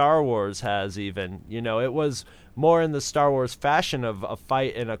that Star Wars has. Even it was more in the Star Wars fashion of a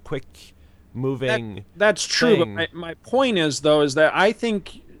fight and a quick moving. That's true. thing. But my point is that I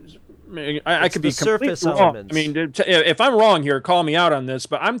think I could be surface completely wrong. elements. I mean, if I'm wrong here, call me out on this.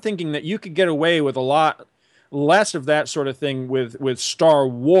 But I'm thinking that you could get away with a lot less of that sort of thing with Star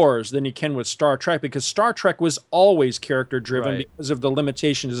Wars than you can with Star Trek, because Star Trek was always character driven because of the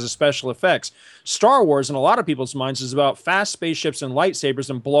limitations of special effects. Star Wars, in a lot of people's minds, is about fast spaceships and lightsabers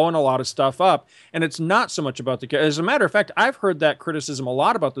and blowing a lot of stuff up, and it's not so much about the. As a matter of fact, I've heard that criticism a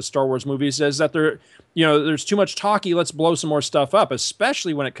lot about the Star Wars movies, is that there's too much talky. Let's blow some more stuff up,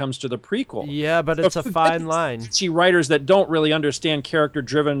 especially when it comes to the prequel. Yeah, but it's a fine line. See writers that don't really understand character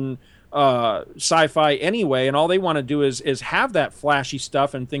driven sci-fi anyway, and all they want to do is have that flashy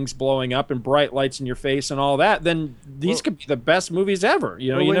stuff and things blowing up and bright lights in your face and all that, then these could be the best movies ever.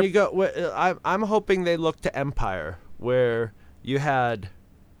 I'm hoping they look to Empire, where you had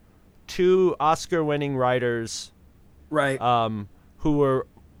two Oscar-winning writers, who were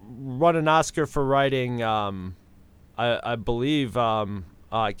won an Oscar for writing. I believe.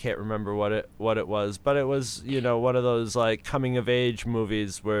 I can't remember what it was, but it was one of those like coming of age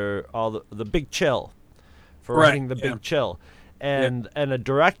movies where all the Big Chill, for writing the Big Chill, and a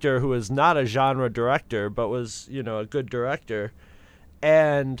director who was not a genre director but was a good director,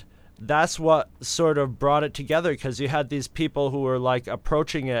 and that's what sort of brought it together, because you had these people who were like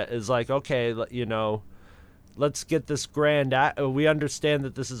approaching it as like, okay, you know, let's get this grand. We understand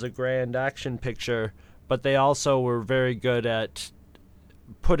that this is a grand action picture, but they also were very good at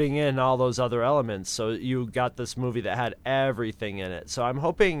putting in all those other elements. So you got this movie that had everything in it. So I'm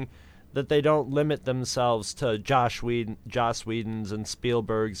hoping that they don't limit themselves to Joss Whedon's and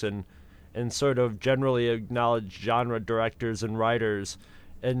Spielberg's and sort of generally acknowledged genre directors and writers,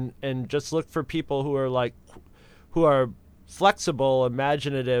 and just look for people who are flexible,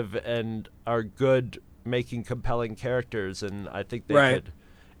 imaginative, and are good making compelling characters. And I think they could.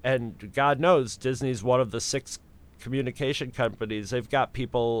 And God knows Disney's one of the 6 communication companies. They've got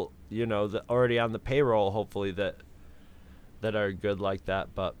people, you know, that already on the payroll, hopefully, that are good like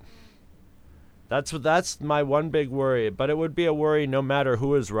that. But that's my one big worry. But it would be a worry no matter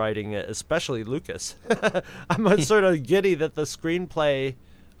who is writing it, especially Lucas. I'm sort of giddy that the screenplay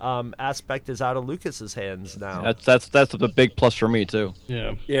aspect is out of Lucas's hands now. That's a big plus for me too.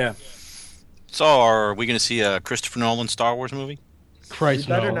 Yeah. So, are we going to see a Christopher Nolan Star Wars movie? Christ,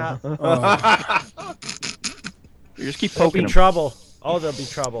 You better no. not. You just keep There'll poking be him. trouble. Oh, there'll be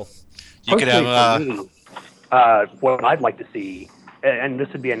trouble. You could have. What I'd like to see, and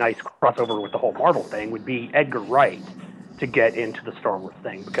this would be a nice crossover with the whole Marvel thing, would be Edgar Wright to get into the Star Wars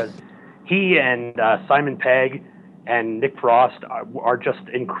thing, because he and Simon Pegg and Nick Frost are just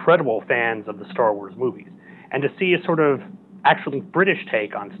incredible fans of the Star Wars movies. And to see a sort of actually British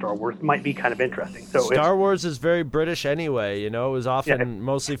take on Star Wars might be kind of interesting. So Star Wars is very British anyway, you know. It was often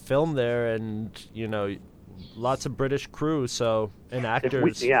mostly filmed there, and, you know, lots of British crew, so, and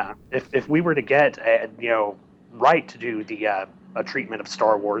actors. If we were to get, Wright to do the a treatment of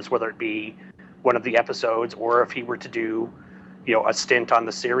Star Wars, whether it be one of the episodes or if he were to do, you know, a stint on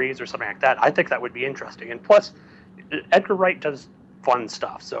the series or something like that, I think that would be interesting. And plus, Edgar Wright does fun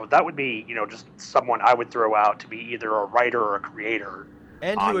stuff, so that would be, you know, just someone I would throw out to be either a writer or a creator.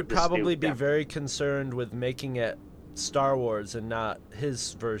 And he would probably be very concerned with making it Star Wars and not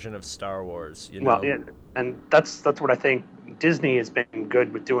his version of Star Wars, you know? Well, yeah, and that's what I think Disney has been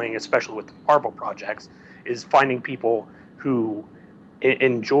good with doing, especially with the Marvel projects, is finding people who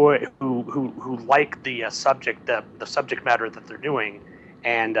enjoy, who like the subject matter that they're doing,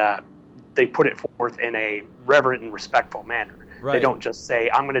 and they put it forth in a reverent and respectful manner. Right. They don't just say,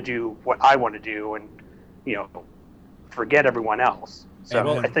 I'm going to do what I want to do and, you know, forget everyone else.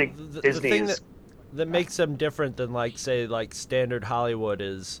 So I think Disney the thing that makes them different than, like, say, like standard Hollywood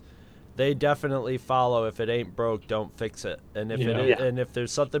is they definitely follow, if it ain't broke, don't fix it. And if and if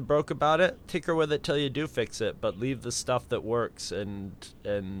there's something broke about it, tinker with it till you do fix it, but leave the stuff that works. And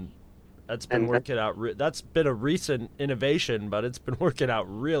that's been working out. That's been a recent innovation, but it's been working out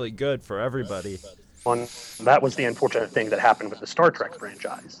really good for everybody. That was the unfortunate thing that happened with the Star Trek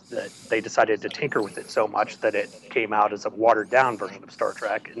franchise, that they decided to tinker with it so much that it came out as a watered-down version of Star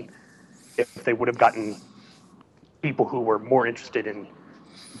Trek. And if they would have gotten people who were more interested in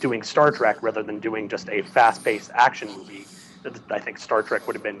doing Star Trek rather than doing just a fast-paced action movie, I think Star Trek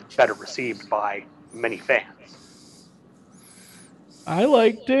would have been better received by many fans. I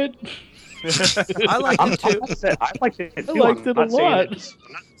liked it. I liked it too. I liked it too. I liked it a lot. It's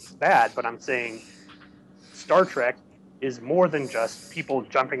not bad, but I'm saying Star Trek is more than just people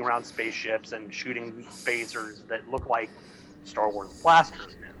jumping around spaceships and shooting phasers that look like Star Wars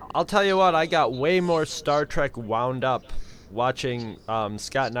blasters now. I'll tell you what, I got way more Star Trek wound up watching.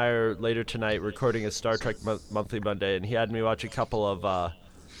 Scott and I are later tonight recording a Star Trek Monthly Monday, and he had me watch a couple of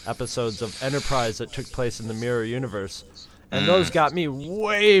episodes of Enterprise that took place in the Mirror Universe. And those got me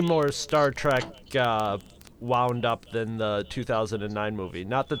way more Star Trek wound up than the 2009 movie.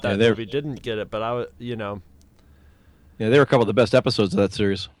 Not that movie didn't get it, but Yeah, they were a couple of the best episodes of that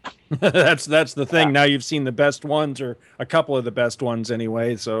series. That's the thing. Now you've seen the best ones, or a couple of the best ones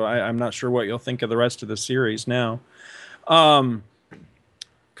anyway. So I'm not sure what you'll think of the rest of the series now. A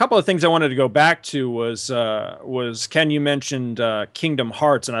couple of things I wanted to go back to was Ken, you mentioned Kingdom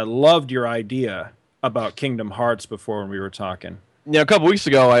Hearts, and I loved your idea about Kingdom Hearts before when we were talking. Yeah, a couple weeks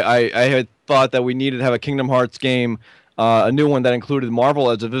ago, I had thought that we needed to have a Kingdom Hearts game, a new one that included Marvel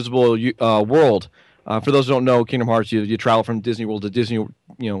as a visible world. For those who don't know, Kingdom Hearts, you travel from Disney World to Disney,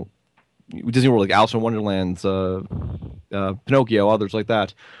 Disney World, like Alice in Wonderland, Pinocchio, others like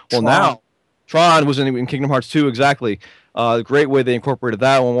that. Well, now Tron was in Kingdom Hearts 2, exactly. The great way they incorporated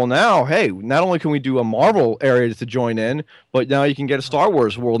that one. Well, now, hey, not only can we do a Marvel area to join in, but now you can get a Star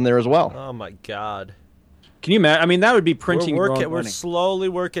Wars world in there as well. Oh my God! Can you imagine? I mean, that would be printing. We're slowly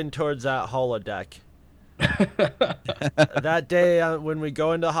working towards that holodeck. That day when we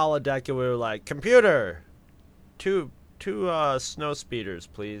go into holodeck and we were like, computer, two snow speeders,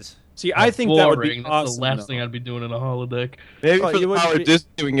 please. See, I think that would be Boring. awesome. That's the last though. thing I'd be doing in a holodeck. Maybe Oh, for you the wouldn't power be- of Disney,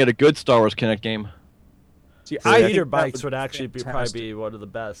 we can get a good Star Wars Kinect game. See, I think Speeder that bikes would would actually be probably fantastic. be one of the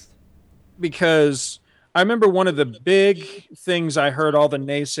best. Because I remember one of the big things I heard all the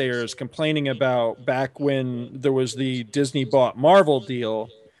naysayers complaining about back when there was the Disney bought Marvel deal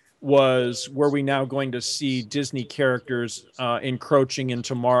was, were we now going to see Disney characters encroaching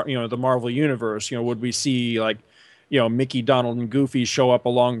into the Marvel universe? Would we see like, Mickey, Donald, and Goofy show up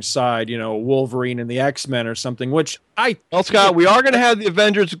alongside, Wolverine and the X-Men or something? Which Well, Scott, we are going to have the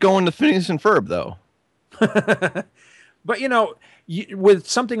Avengers going to Phineas and Ferb, though. But with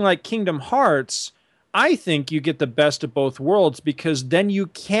something like Kingdom Hearts, I think you get the best of both worlds, because then you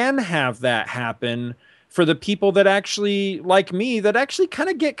can have that happen for the people that actually, like me, that actually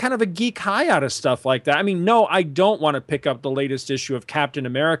get kind of a geek high out of stuff like that. I mean, no, I don't want to pick up the latest issue of Captain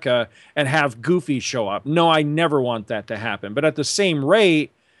America and have Goofy show up. No, I never want that to happen. But at the same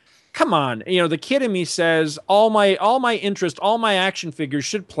rate, come on, the kid in me says all my interest, all my action figures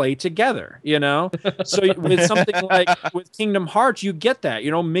should play together, So with something like with Kingdom Hearts, you get that,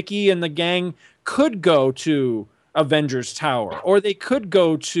 Mickey and the gang could go to Avengers Tower, or they could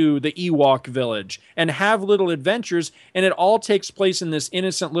go to the Ewok village and have little adventures, and it all takes place in this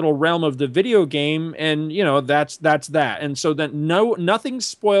innocent little realm of the video game, and that's that. And so then nothing's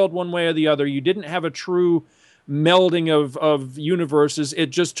spoiled one way or the other. You didn't have a true melding of universes. It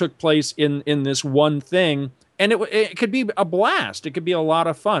just took place in this one thing, and it could be a blast. It could be a lot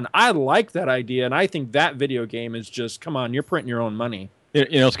of fun. I like that idea, and I think that video game is just, come on, you're printing your own money.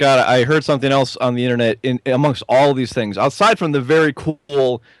 Scott, I heard something else on the internet amongst all of these things, aside from the very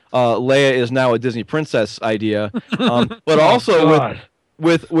cool Leia is now a Disney princess idea, but also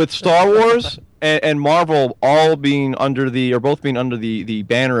with Star Wars and Marvel both being under the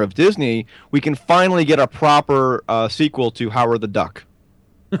banner of Disney, we can finally get a proper sequel to Howard the Duck.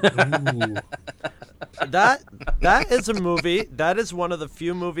 That is a movie. That is one of the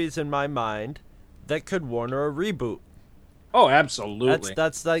few movies in my mind that could warrant a reboot. Oh, absolutely.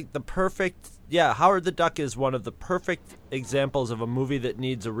 That's like the perfect. Yeah, Howard the Duck is one of the perfect examples of a movie that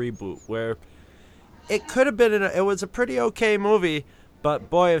needs a reboot, where it could have been it was a pretty okay movie, but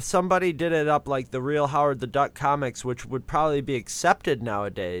boy, if somebody did it up like the real Howard the Duck comics, which would probably be accepted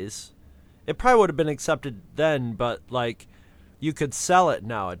nowadays. It probably would have been accepted then, but like you could sell it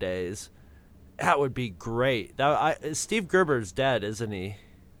nowadays. That would be great. Steve Gerber's dead, isn't he?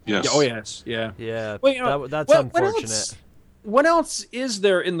 Yes. Oh, yes. Yeah. Yeah. Well, that's unfortunate. What else is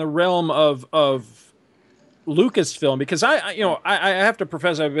there in the realm of Lucasfilm? Because I have to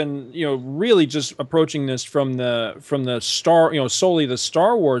profess I've been really just approaching this from the solely the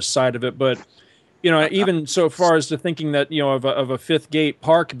Star Wars side of it, but even so far as to thinking that of a Fifth Gate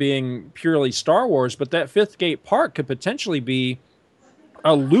Park being purely Star Wars, but that Fifth Gate Park could potentially be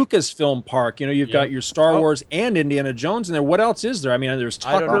a Lucasfilm park. You've got your Star Wars and Indiana Jones in there. What else is there? I mean, there's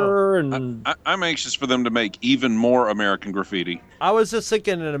Tucker and I'm anxious for them to make even more American Graffiti. I was just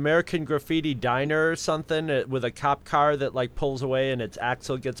thinking an American Graffiti diner or something with a cop car that like pulls away and its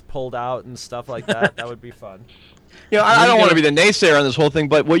axle gets pulled out and stuff like that. That would be fun. I don't want to be the naysayer on this whole thing,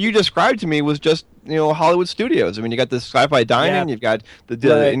 but what you described to me was just Hollywood Studios. I mean, you got this sci-fi dining, you've got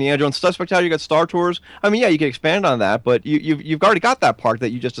the Indiana Jones Stuff Spectacular, you got Star Tours. I mean, you can expand on that, but you've already got that park that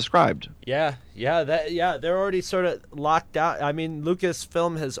you just described. Yeah, they're already sort of locked out. I mean,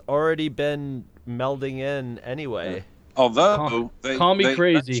 Lucasfilm has already been melding in anyway. Although call me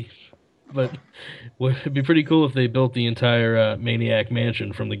crazy, but it'd be pretty cool if they built the entire Maniac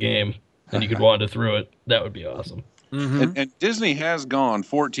Mansion from the game and you could wander through it. That would be awesome. Mm-hmm. And Disney has gone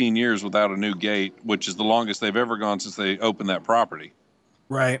 14 years without a new gate, which is the longest they've ever gone since they opened that property.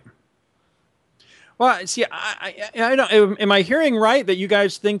 Right. Well, see, I don't. Am I hearing right that you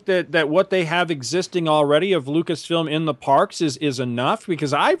guys think that what they have existing already of Lucasfilm in the parks is enough?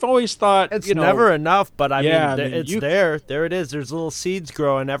 Because I've always thought it's never enough. But I mean, it's there. There it is. There's little seeds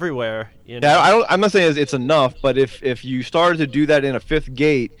growing everywhere. Yeah, I'm not saying it's enough, but if you started to do that in a Fifth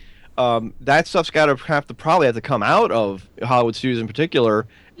Gate, that stuff's probably have to come out of Hollywood Studios in particular,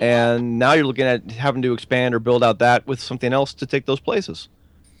 and now you're looking at having to expand or build out that with something else to take those places.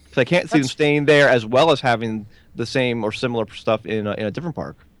 Because I can't see them staying there as well as having the same or similar stuff in a different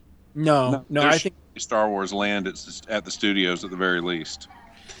park. No. I think Star Wars land at the studios at the very least.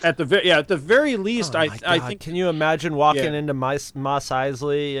 At the very least, I think. Can you imagine walking into Mos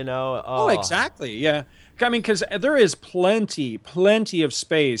Eisley? Oh, exactly. Yeah. I mean, because there is plenty of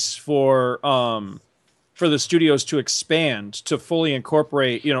space for the studios to expand to fully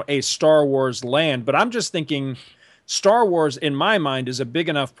incorporate, a Star Wars land. But I'm just thinking, Star Wars, in my mind, is a big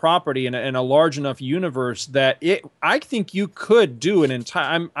enough property and a large enough universe that I think you could do an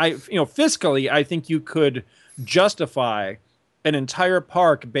entire. Fiscally, I think you could justify an entire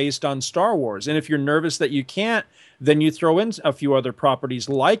park based on Star Wars. And if you're nervous that you can't, then you throw in a few other properties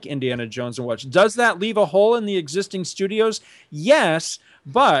like Indiana Jones and Watch. Does that leave a hole in the existing studios? Yes,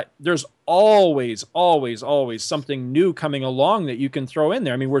 but there's always something new coming along that you can throw in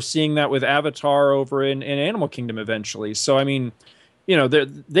there. I mean, we're seeing that with Avatar over in Animal Kingdom eventually. So, I mean,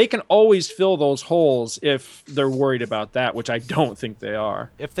 they can always fill those holes if they're worried about that, which I don't think they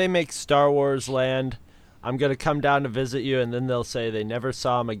are. If they make Star Wars Land, I'm going to come down to visit you, and then they'll say they never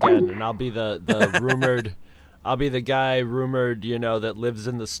saw him again, and I'll be the rumored... I'll be the guy rumored, that lives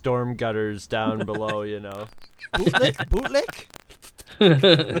in the storm gutters down below, Bootlick?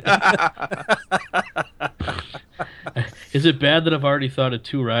 Is it bad that I've already thought of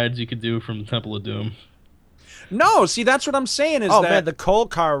 2 rides you could do from Temple of Doom? No, see, that's what I'm saying. Man, the coal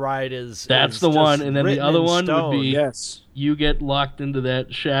car ride is. That's the one, and then the other one would be you get locked into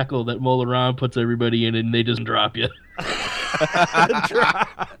that shackle that Mola Ram puts everybody in, and they just drop you.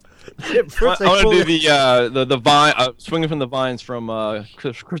 I want to do the vine swinging from the vines from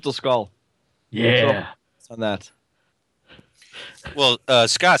Crystal Skull. Yeah, on that. Well,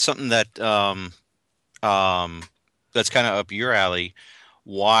 Scott, something that that's kind of up your alley.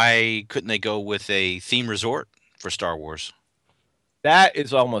 Why couldn't they go with a theme resort for Star Wars? That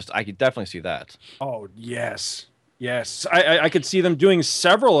is I could definitely see that. Oh yes. I could see them doing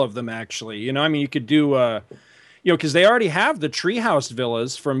several of them actually. You could do. Because they already have the treehouse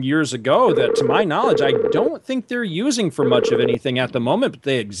villas from years ago that, to my knowledge, I don't think they're using for much of anything at the moment, but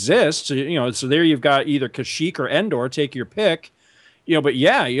they exist. So, so there you've got either Kashyyyk or Endor, take your pick. But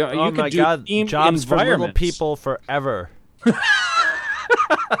yeah, you could do themed jobs for little environments. people forever. Now,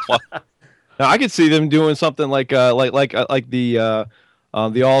 I could see them doing something like the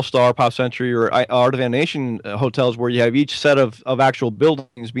All-Star, Pop Century, or Art of Animation hotels, where you have each set of actual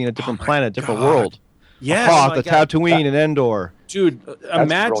buildings being a different planet, different world. Yes, the Tatooine and Endor. Dude,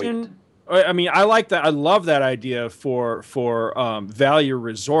 imagine. I mean, I like that. I love that idea for value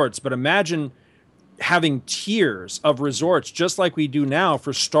resorts. But imagine having tiers of resorts, just like we do now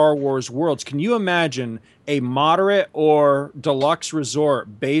for Star Wars worlds. Can you imagine a moderate or deluxe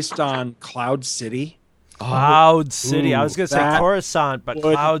resort based on Cloud City? Cloud City. I was going to say Coruscant, but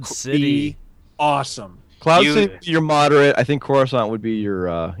Cloud City. Awesome. Cloud City, your moderate. I think Coruscant would be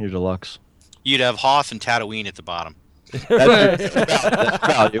your deluxe. You'd have Hoth and Tatooine at the bottom. That's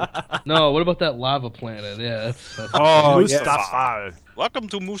value. No, what about that lava planet? Yeah, that's Mustafar. Yes. Welcome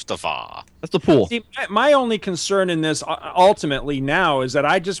to Mustafar. That's the pool. See, my only concern in this ultimately now is that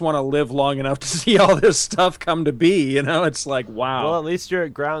I just want to live long enough to see all this stuff come to be. It's like, wow. Well, at least you're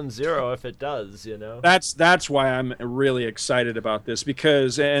at ground zero if it does. That's why I'm really excited about this,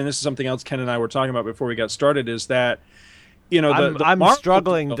 because, and this is something else Ken and I were talking about before we got started, is that. I'm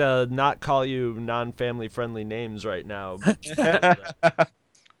struggling to not call you non-family friendly names right now. Scott,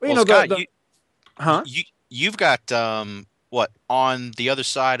 you've got what on the other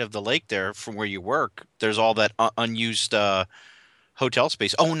side of the lake there from where you work? There's all that unused hotel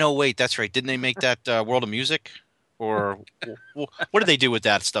space. Oh no, wait, that's right. Didn't they make that World of Music? Or what did they do with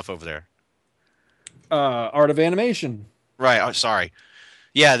that stuff over there? Art of Animation. Right. Oh, sorry.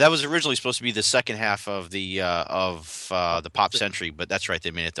 Yeah, that was originally supposed to be the second half of the Pop Century, but that's right. They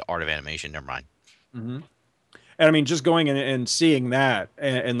made it the Art of Animation. Never mind. Mm-hmm. And I mean, just going in and seeing that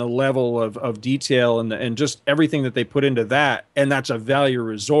and the level of detail and just everything that they put into that, and that's a value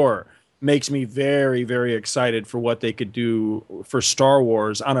resort, makes me very, very excited for what they could do for Star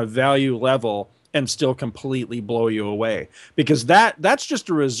Wars on a value level and still completely blow you away, because that's just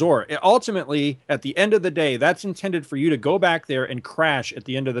a resort. Ultimately, at the end of the day, that's intended for you to go back there and crash at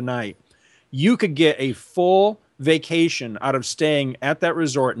the end of the night. You could get a full vacation out of staying at that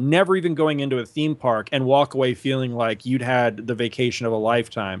resort, never even going into a theme park, and walk away feeling like you'd had the vacation of a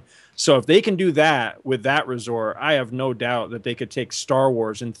lifetime. So if they can do that with that resort, I have no doubt that they could take Star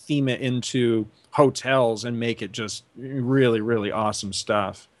Wars and theme it into hotels and make it just really, really awesome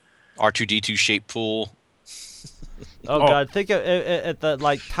stuff. R2-D2 shaped pool. Oh God! Think of at the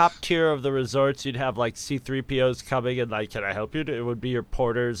top tier of the resorts, you'd have C-3POs coming and can I help you? It would be your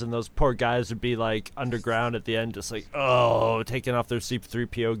porters, and those poor guys would be underground at the end, just taking off their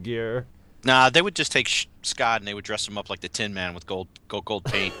C-3PO gear. Nah, they would just take Scott and they would dress him up like the Tin Man with gold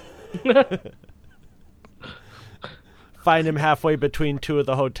paint. Find him halfway between two of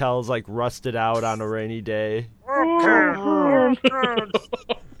the hotels, rusted out on a rainy day.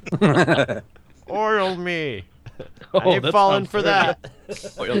 Oil me. I ain't falling for that.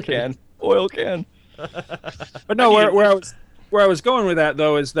 Oil can. But no, where I was going with that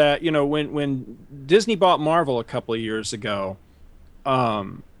though is that, you know, when Disney bought Marvel a couple of years ago,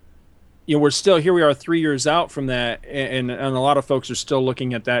 you know, we're still here. We are 3 years out from that, and a lot of folks are still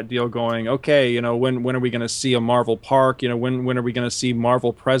looking at that deal, going, okay, you know, when are we going to see a Marvel park? You know, when are we going to see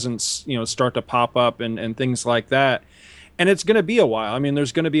Marvel presence, you know, start to pop up and things like that? And it's going to be a while. I mean,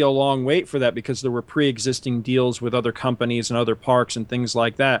 there's going to be a long wait for that because there were pre-existing deals with other companies and other parks and things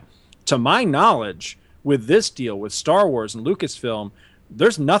like that. To my knowledge, with this deal with Star Wars and Lucasfilm,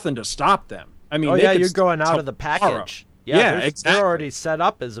 there's nothing to stop them. I mean, you're going out of the package. Yeah, exactly. They're already set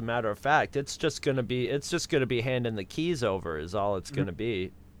up. As a matter of fact, it's just gonna be handing the keys over. Is all it's gonna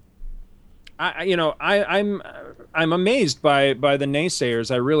be. I'm amazed by the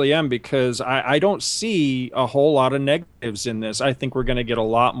naysayers. I really am, because I don't see a whole lot of negatives in this. I think we're going to get a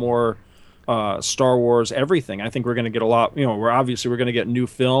lot more Star Wars everything. I think we're going to get a lot. You know, we're going to get new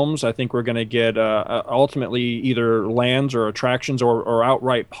films. I think we're going to get ultimately either lands or attractions or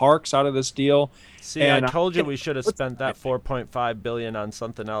outright parks out of this deal. See, I told you we should have spent that $4.5 billion on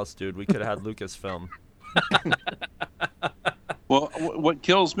something else, dude. We could have had Lucasfilm. Well, what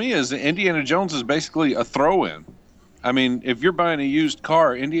kills me is that Indiana Jones is basically a throw-in. I mean, if you're buying a used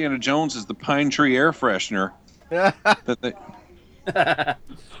car, Indiana Jones is the Pine Tree air freshener. You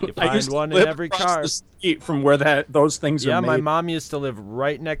find one in every car. From where those things are made. My mom used to live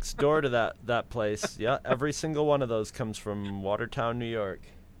right next door to that place. Yeah, every single one of those comes from Watertown, New York.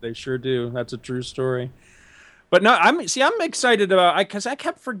 They sure do. That's a true story. But no, I'm excited about, because I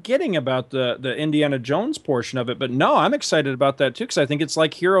kept forgetting about the Indiana Jones portion of it. But no, I'm excited about that too, because I think it's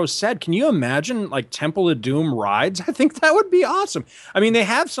like Hero said. Can you imagine like Temple of Doom rides? I think that would be awesome. I mean, they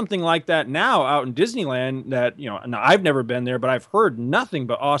have something like that now out in Disneyland that, you know, now I've never been there, but I've heard nothing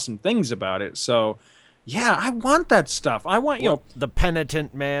but awesome things about it. So yeah, I want that stuff. I want, you know, the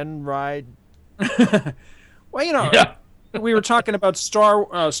Penitent Man ride. Well, you know. Yeah. We were talking about Star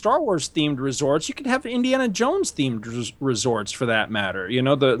Wars themed resorts. You could have Indiana Jones themed resorts, for that matter. You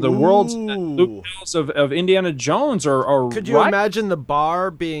know, the worlds of Indiana Jones are. Could you imagine the bar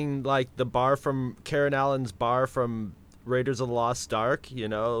being like the bar from Karen Allen's bar from Raiders of the Lost Ark? You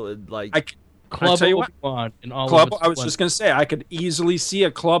know, like Club Obi-Wan and all Club. I was just gonna say I could easily see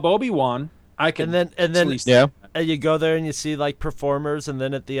a Club Obi-Wan. And then and you go there and you see like performers, and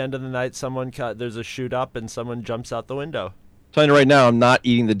then at the end of the night, there's a shoot up and someone jumps out the window. I'm telling you right now, I'm not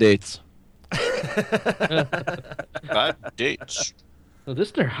eating the dates. Not dates. So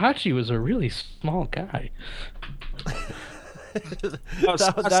this Hachi was a really small guy.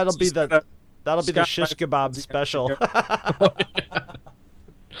 That'll be the shish kebab special.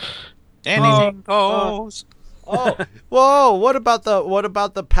 Anything goes. Oh, whoa! What about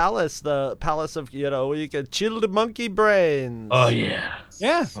the palace? The palace of, you know, you can chilled monkey brains. Oh yeah.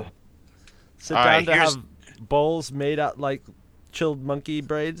 Sit down to have bowls made out like chilled monkey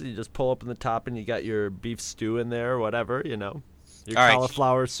brains. You just pull up in the top, and you got your beef stew in there or whatever. You know, your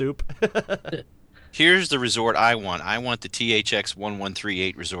cauliflower soup. Here's the resort I want. I want the THX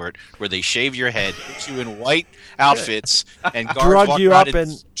 1138 resort, where they shave your head, put you in white outfits, and drug you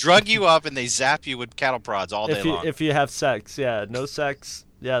up and they zap you with cattle prods all day long. If you have sex, no sex.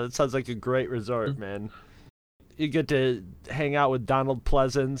 Yeah, that sounds like a great resort, man. You get to hang out with Donald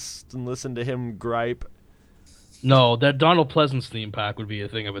Pleasance and listen to him gripe. No, that Donald Pleasance theme park would be a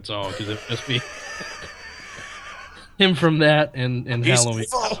thing of its own, because it would just be him from that and Halloween.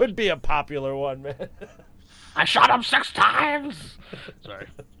 That would be a popular one, man. I shot him 6 times. Sorry.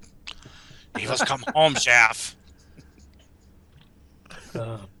 He must come home, Chef.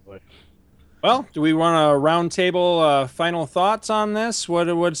 Oh, boy. Well, do we want a round table final thoughts on this? What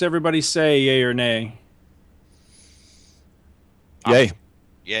does everybody say, yay or nay? Yay.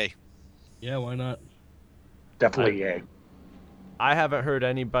 Yay. Yeah, why not? Definitely yay. I haven't heard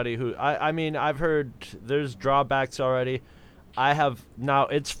anybody who I mean, I've heard there's drawbacks already. Now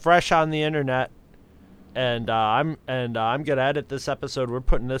it's fresh on the internet, and I'm gonna edit this episode. We're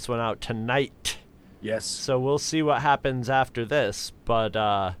putting this one out tonight. Yes. So we'll see what happens after this, but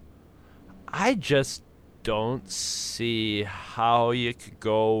I just don't see how you could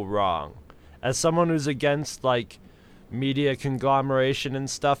go wrong. As someone who's against like media conglomeration and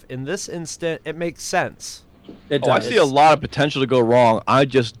stuff, in this instant, it makes sense. I see a lot of potential to go wrong. I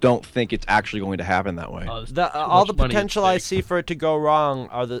just don't think it's actually going to happen that way. All the potential I see for it to go wrong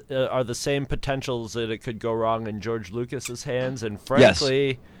are the same potentials that it could go wrong in George Lucas's hands. And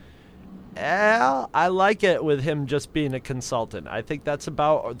frankly, I like it with him just being a consultant. I think that's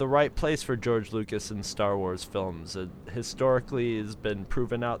about the right place for George Lucas in Star Wars films. It historically has been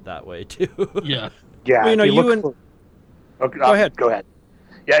proven out that way too. Yeah. Yeah. Well, go ahead. Go ahead.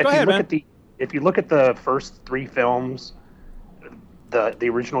 Yeah. Go ahead, man. if you look at the first 3 films, the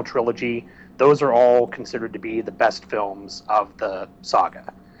original trilogy, those are all considered to be the best films of the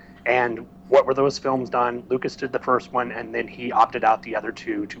saga. And what were those films done? Lucas did the first one, and then he opted out the other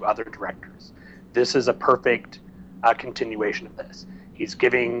 2 to other directors. This is a perfect continuation of this. He's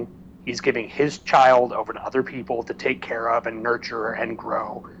giving his child over to other people to take care of and nurture and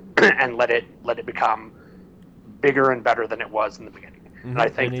grow, and let it become bigger and better than it was in the beginning. Mm-hmm. And I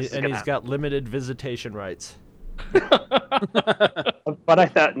think he's got limited visitation rights. But I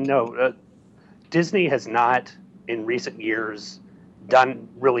thought Disney has not in recent years done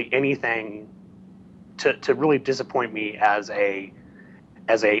really anything to really disappoint me as a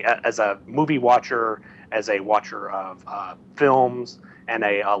movie watcher, as a watcher of films, and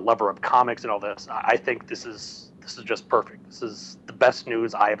a lover of comics and all this. I think this is just perfect. This is the best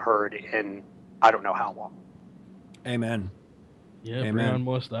news I have heard in I don't know how long. Amen. Yeah, Amen. bring on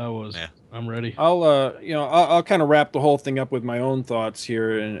more Star Wars. Yeah. I'm ready. I'll kind of wrap the whole thing up with my own thoughts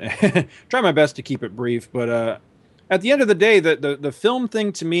here and try my best to keep it brief. But at the end of the day, the film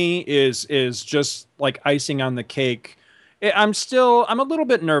thing to me is just like icing on the cake. I'm a little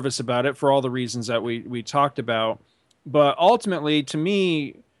bit nervous about it for all the reasons that we talked about. But ultimately, to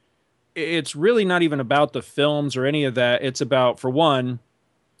me, it's really not even about the films or any of that. It's about, for one,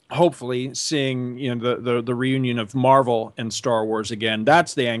 hopefully seeing the reunion of Marvel and Star Wars again.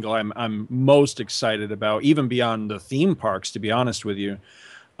 That's the angle I'm most excited about, even beyond the theme parks, to be honest with you.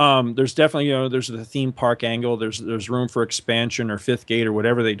 There's definitely there's the theme park angle. There's room for expansion or Fifth Gate or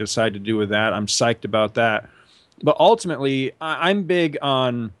whatever they decide to do with that. I'm psyched about that. But ultimately, I'm big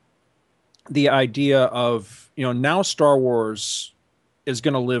on the idea of now Star Wars is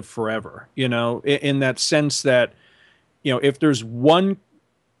going to live forever. In that sense that if there's one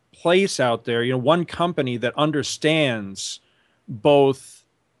place out there, one company that understands both,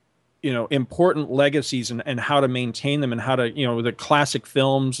 important legacies and how to maintain them and how to, the classic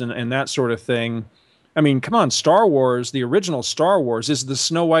films and that sort of thing. I mean, come on, Star Wars, the original Star Wars is the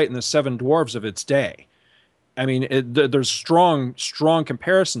Snow White and the Seven Dwarfs of its day. I mean, there's strong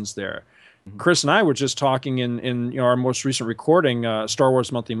comparisons there. Mm-hmm. Chris and I were just talking in our most recent recording, Star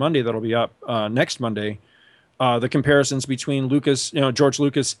Wars Monthly Monday, that'll be up next Monday. The comparisons between George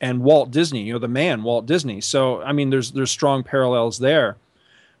Lucas and Walt Disney, the man, Walt Disney. So, I mean, there's strong parallels there.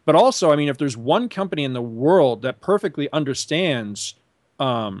 But also, I mean, if there's one company in the world that perfectly understands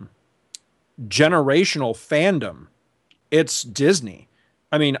generational fandom, it's Disney.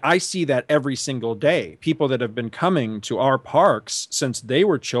 I mean, I see that every single day. People that have been coming to our parks since they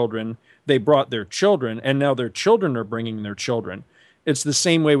were children, they brought their children, and now their children are bringing their children. It's the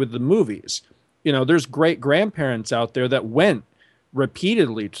same way with the movies. There's great grandparents out there that went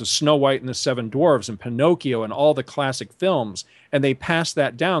repeatedly to Snow White and the Seven Dwarfs and Pinocchio and all the classic films, and they passed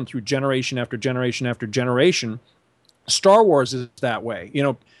that down through generation after generation after generation. Star Wars is that way.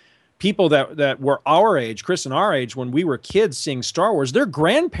 People that were our age, Chris and our age, when we were kids seeing Star Wars, they're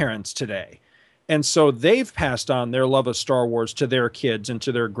grandparents today. And so they've passed on their love of Star Wars to their kids and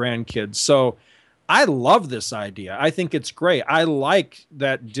to their grandkids. So I love this idea. I think it's great. I like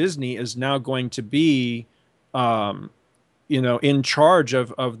that Disney is now going to be, in charge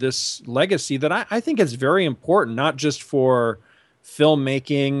of this legacy that I think is very important, not just for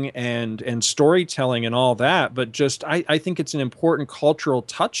filmmaking and storytelling and all that, but just I think it's an important cultural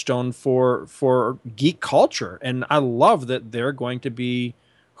touchstone for geek culture. And I love that they're going to be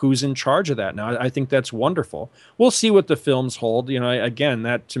who's in charge of that now. I think that's wonderful. We'll see what the films hold. Again,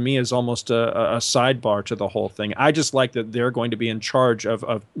 that to me is almost a sidebar to the whole thing. I just like that they're going to be in charge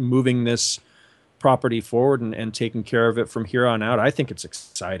of moving this property forward and taking care of it from here on out. I think it's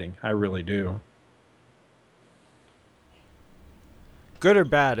exciting. I really do. Good or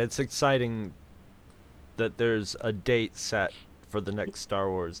bad, it's exciting that there's a date set for the next Star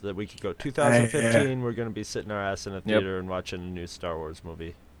Wars, that we could go 2015. We're going to be sitting our ass in a theater and watching a new Star Wars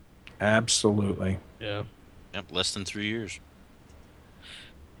movie. Absolutely. Yeah. Yep, less than 3 years.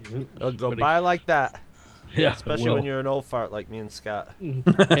 It'll go by like that. Yeah, especially when you're an old fart like me and Scott.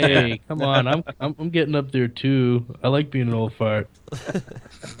 Hey, come on! I'm getting up there too. I like being an old fart.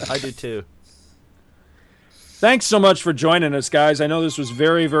 I do too. Thanks so much for joining us, guys. I know this was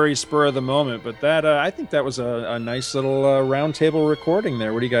very, very spur of the moment, but that I think that was a nice little roundtable recording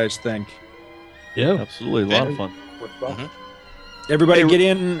there. What do you guys think? Yeah, absolutely, a lot of fun. Mm-hmm. Everybody get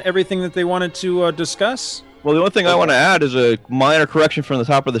in everything that they wanted to discuss? Well, the only thing I want to add is a minor correction from the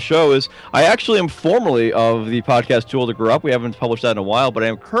top of the show is I actually am formerly of the podcast Too Old to Grow Up. We haven't published that in a while, but I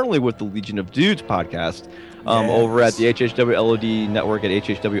am currently with the Legion of Dudes podcast over at the HHW LOD network at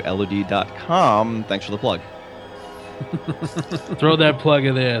hhwlod.com. Thanks for the plug. Throw that plug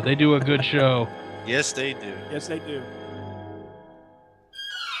in there. They do a good show. Yes, they do. Yes, they do.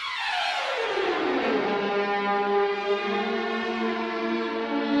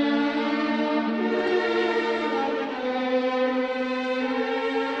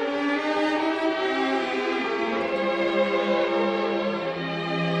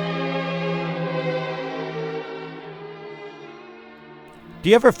 Do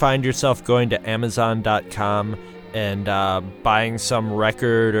you ever find yourself going to Amazon.com and buying some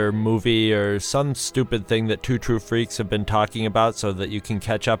record or movie or some stupid thing that Two True Freaks have been talking about so that you can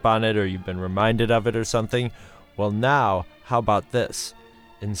catch up on it or you've been reminded of it or something? Well, now, how about this?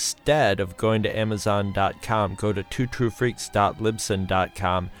 Instead of going to Amazon.com, go to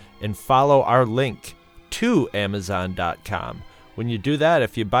twotruefreaks.libsyn.com and follow our link to Amazon.com. When you do that,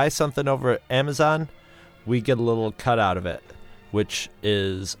 if you buy something over at Amazon, we get a little cut out of it, which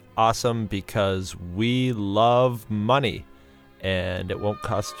is awesome because we love money and it won't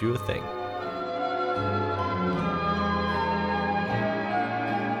cost you a thing.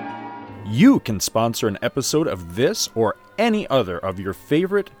 You can sponsor an episode of this or any other of your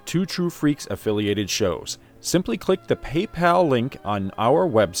favorite Two True Freaks affiliated shows. Simply click the PayPal link on our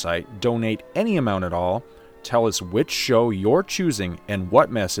website, donate any amount at all, tell us which show you're choosing and what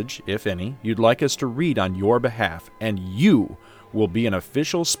message, if any, you'd like us to read on your behalf, and you will be an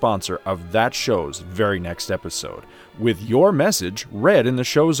official sponsor of that show's very next episode, with your message read in the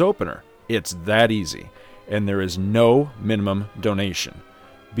show's opener. It's that easy, and there is no minimum donation.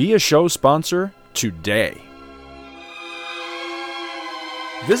 Be a show sponsor today.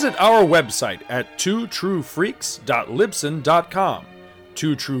 Visit our website at twotruefreaks.libsyn.com.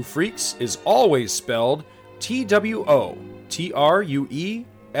 Two True Freaks is always spelled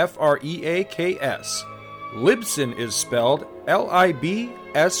TWOTRUEFREAKS. Libsyn is spelled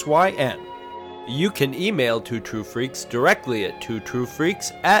LIBSYN. You can email Two True Freaks directly at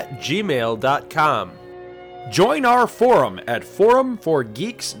twotruefreaks@gmail.com. Join our forum at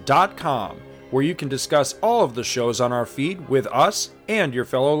forumforgeeks.com, where you can discuss all of the shows on our feed with us and your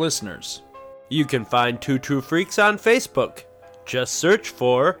fellow listeners. You can find Two True Freaks on Facebook. Just search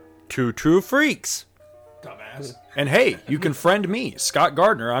for Two True Freaks. Dumbass. And hey, you can friend me, Scott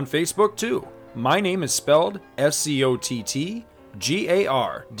Gardner, on Facebook too. My name is spelled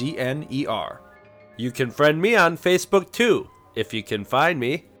SCOTTGARDNER. You can friend me on Facebook too, if you can find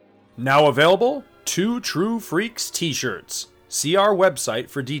me. Now available, Two True Freaks t-shirts. See our website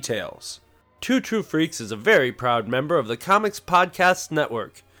for details. Two True Freaks is a very proud member of the Comics Podcast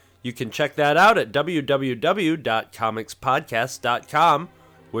Network. You can check that out at www.comicspodcast.com,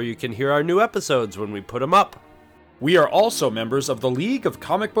 where you can hear our new episodes when we put them up. We are also members of the League of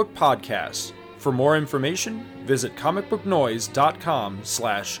Comic Book Podcasts. For more information, visit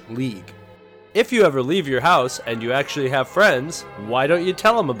comicbooknoise.com/league. If you ever leave your house and you actually have friends, why don't you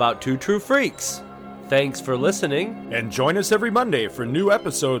tell them about Two True Freaks? Thanks for listening. And join us every Monday for new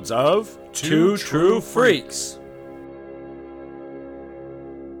episodes of Two True Freaks.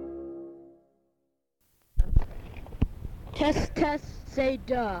 Test, say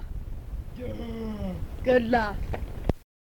duh. Yeah. Good luck.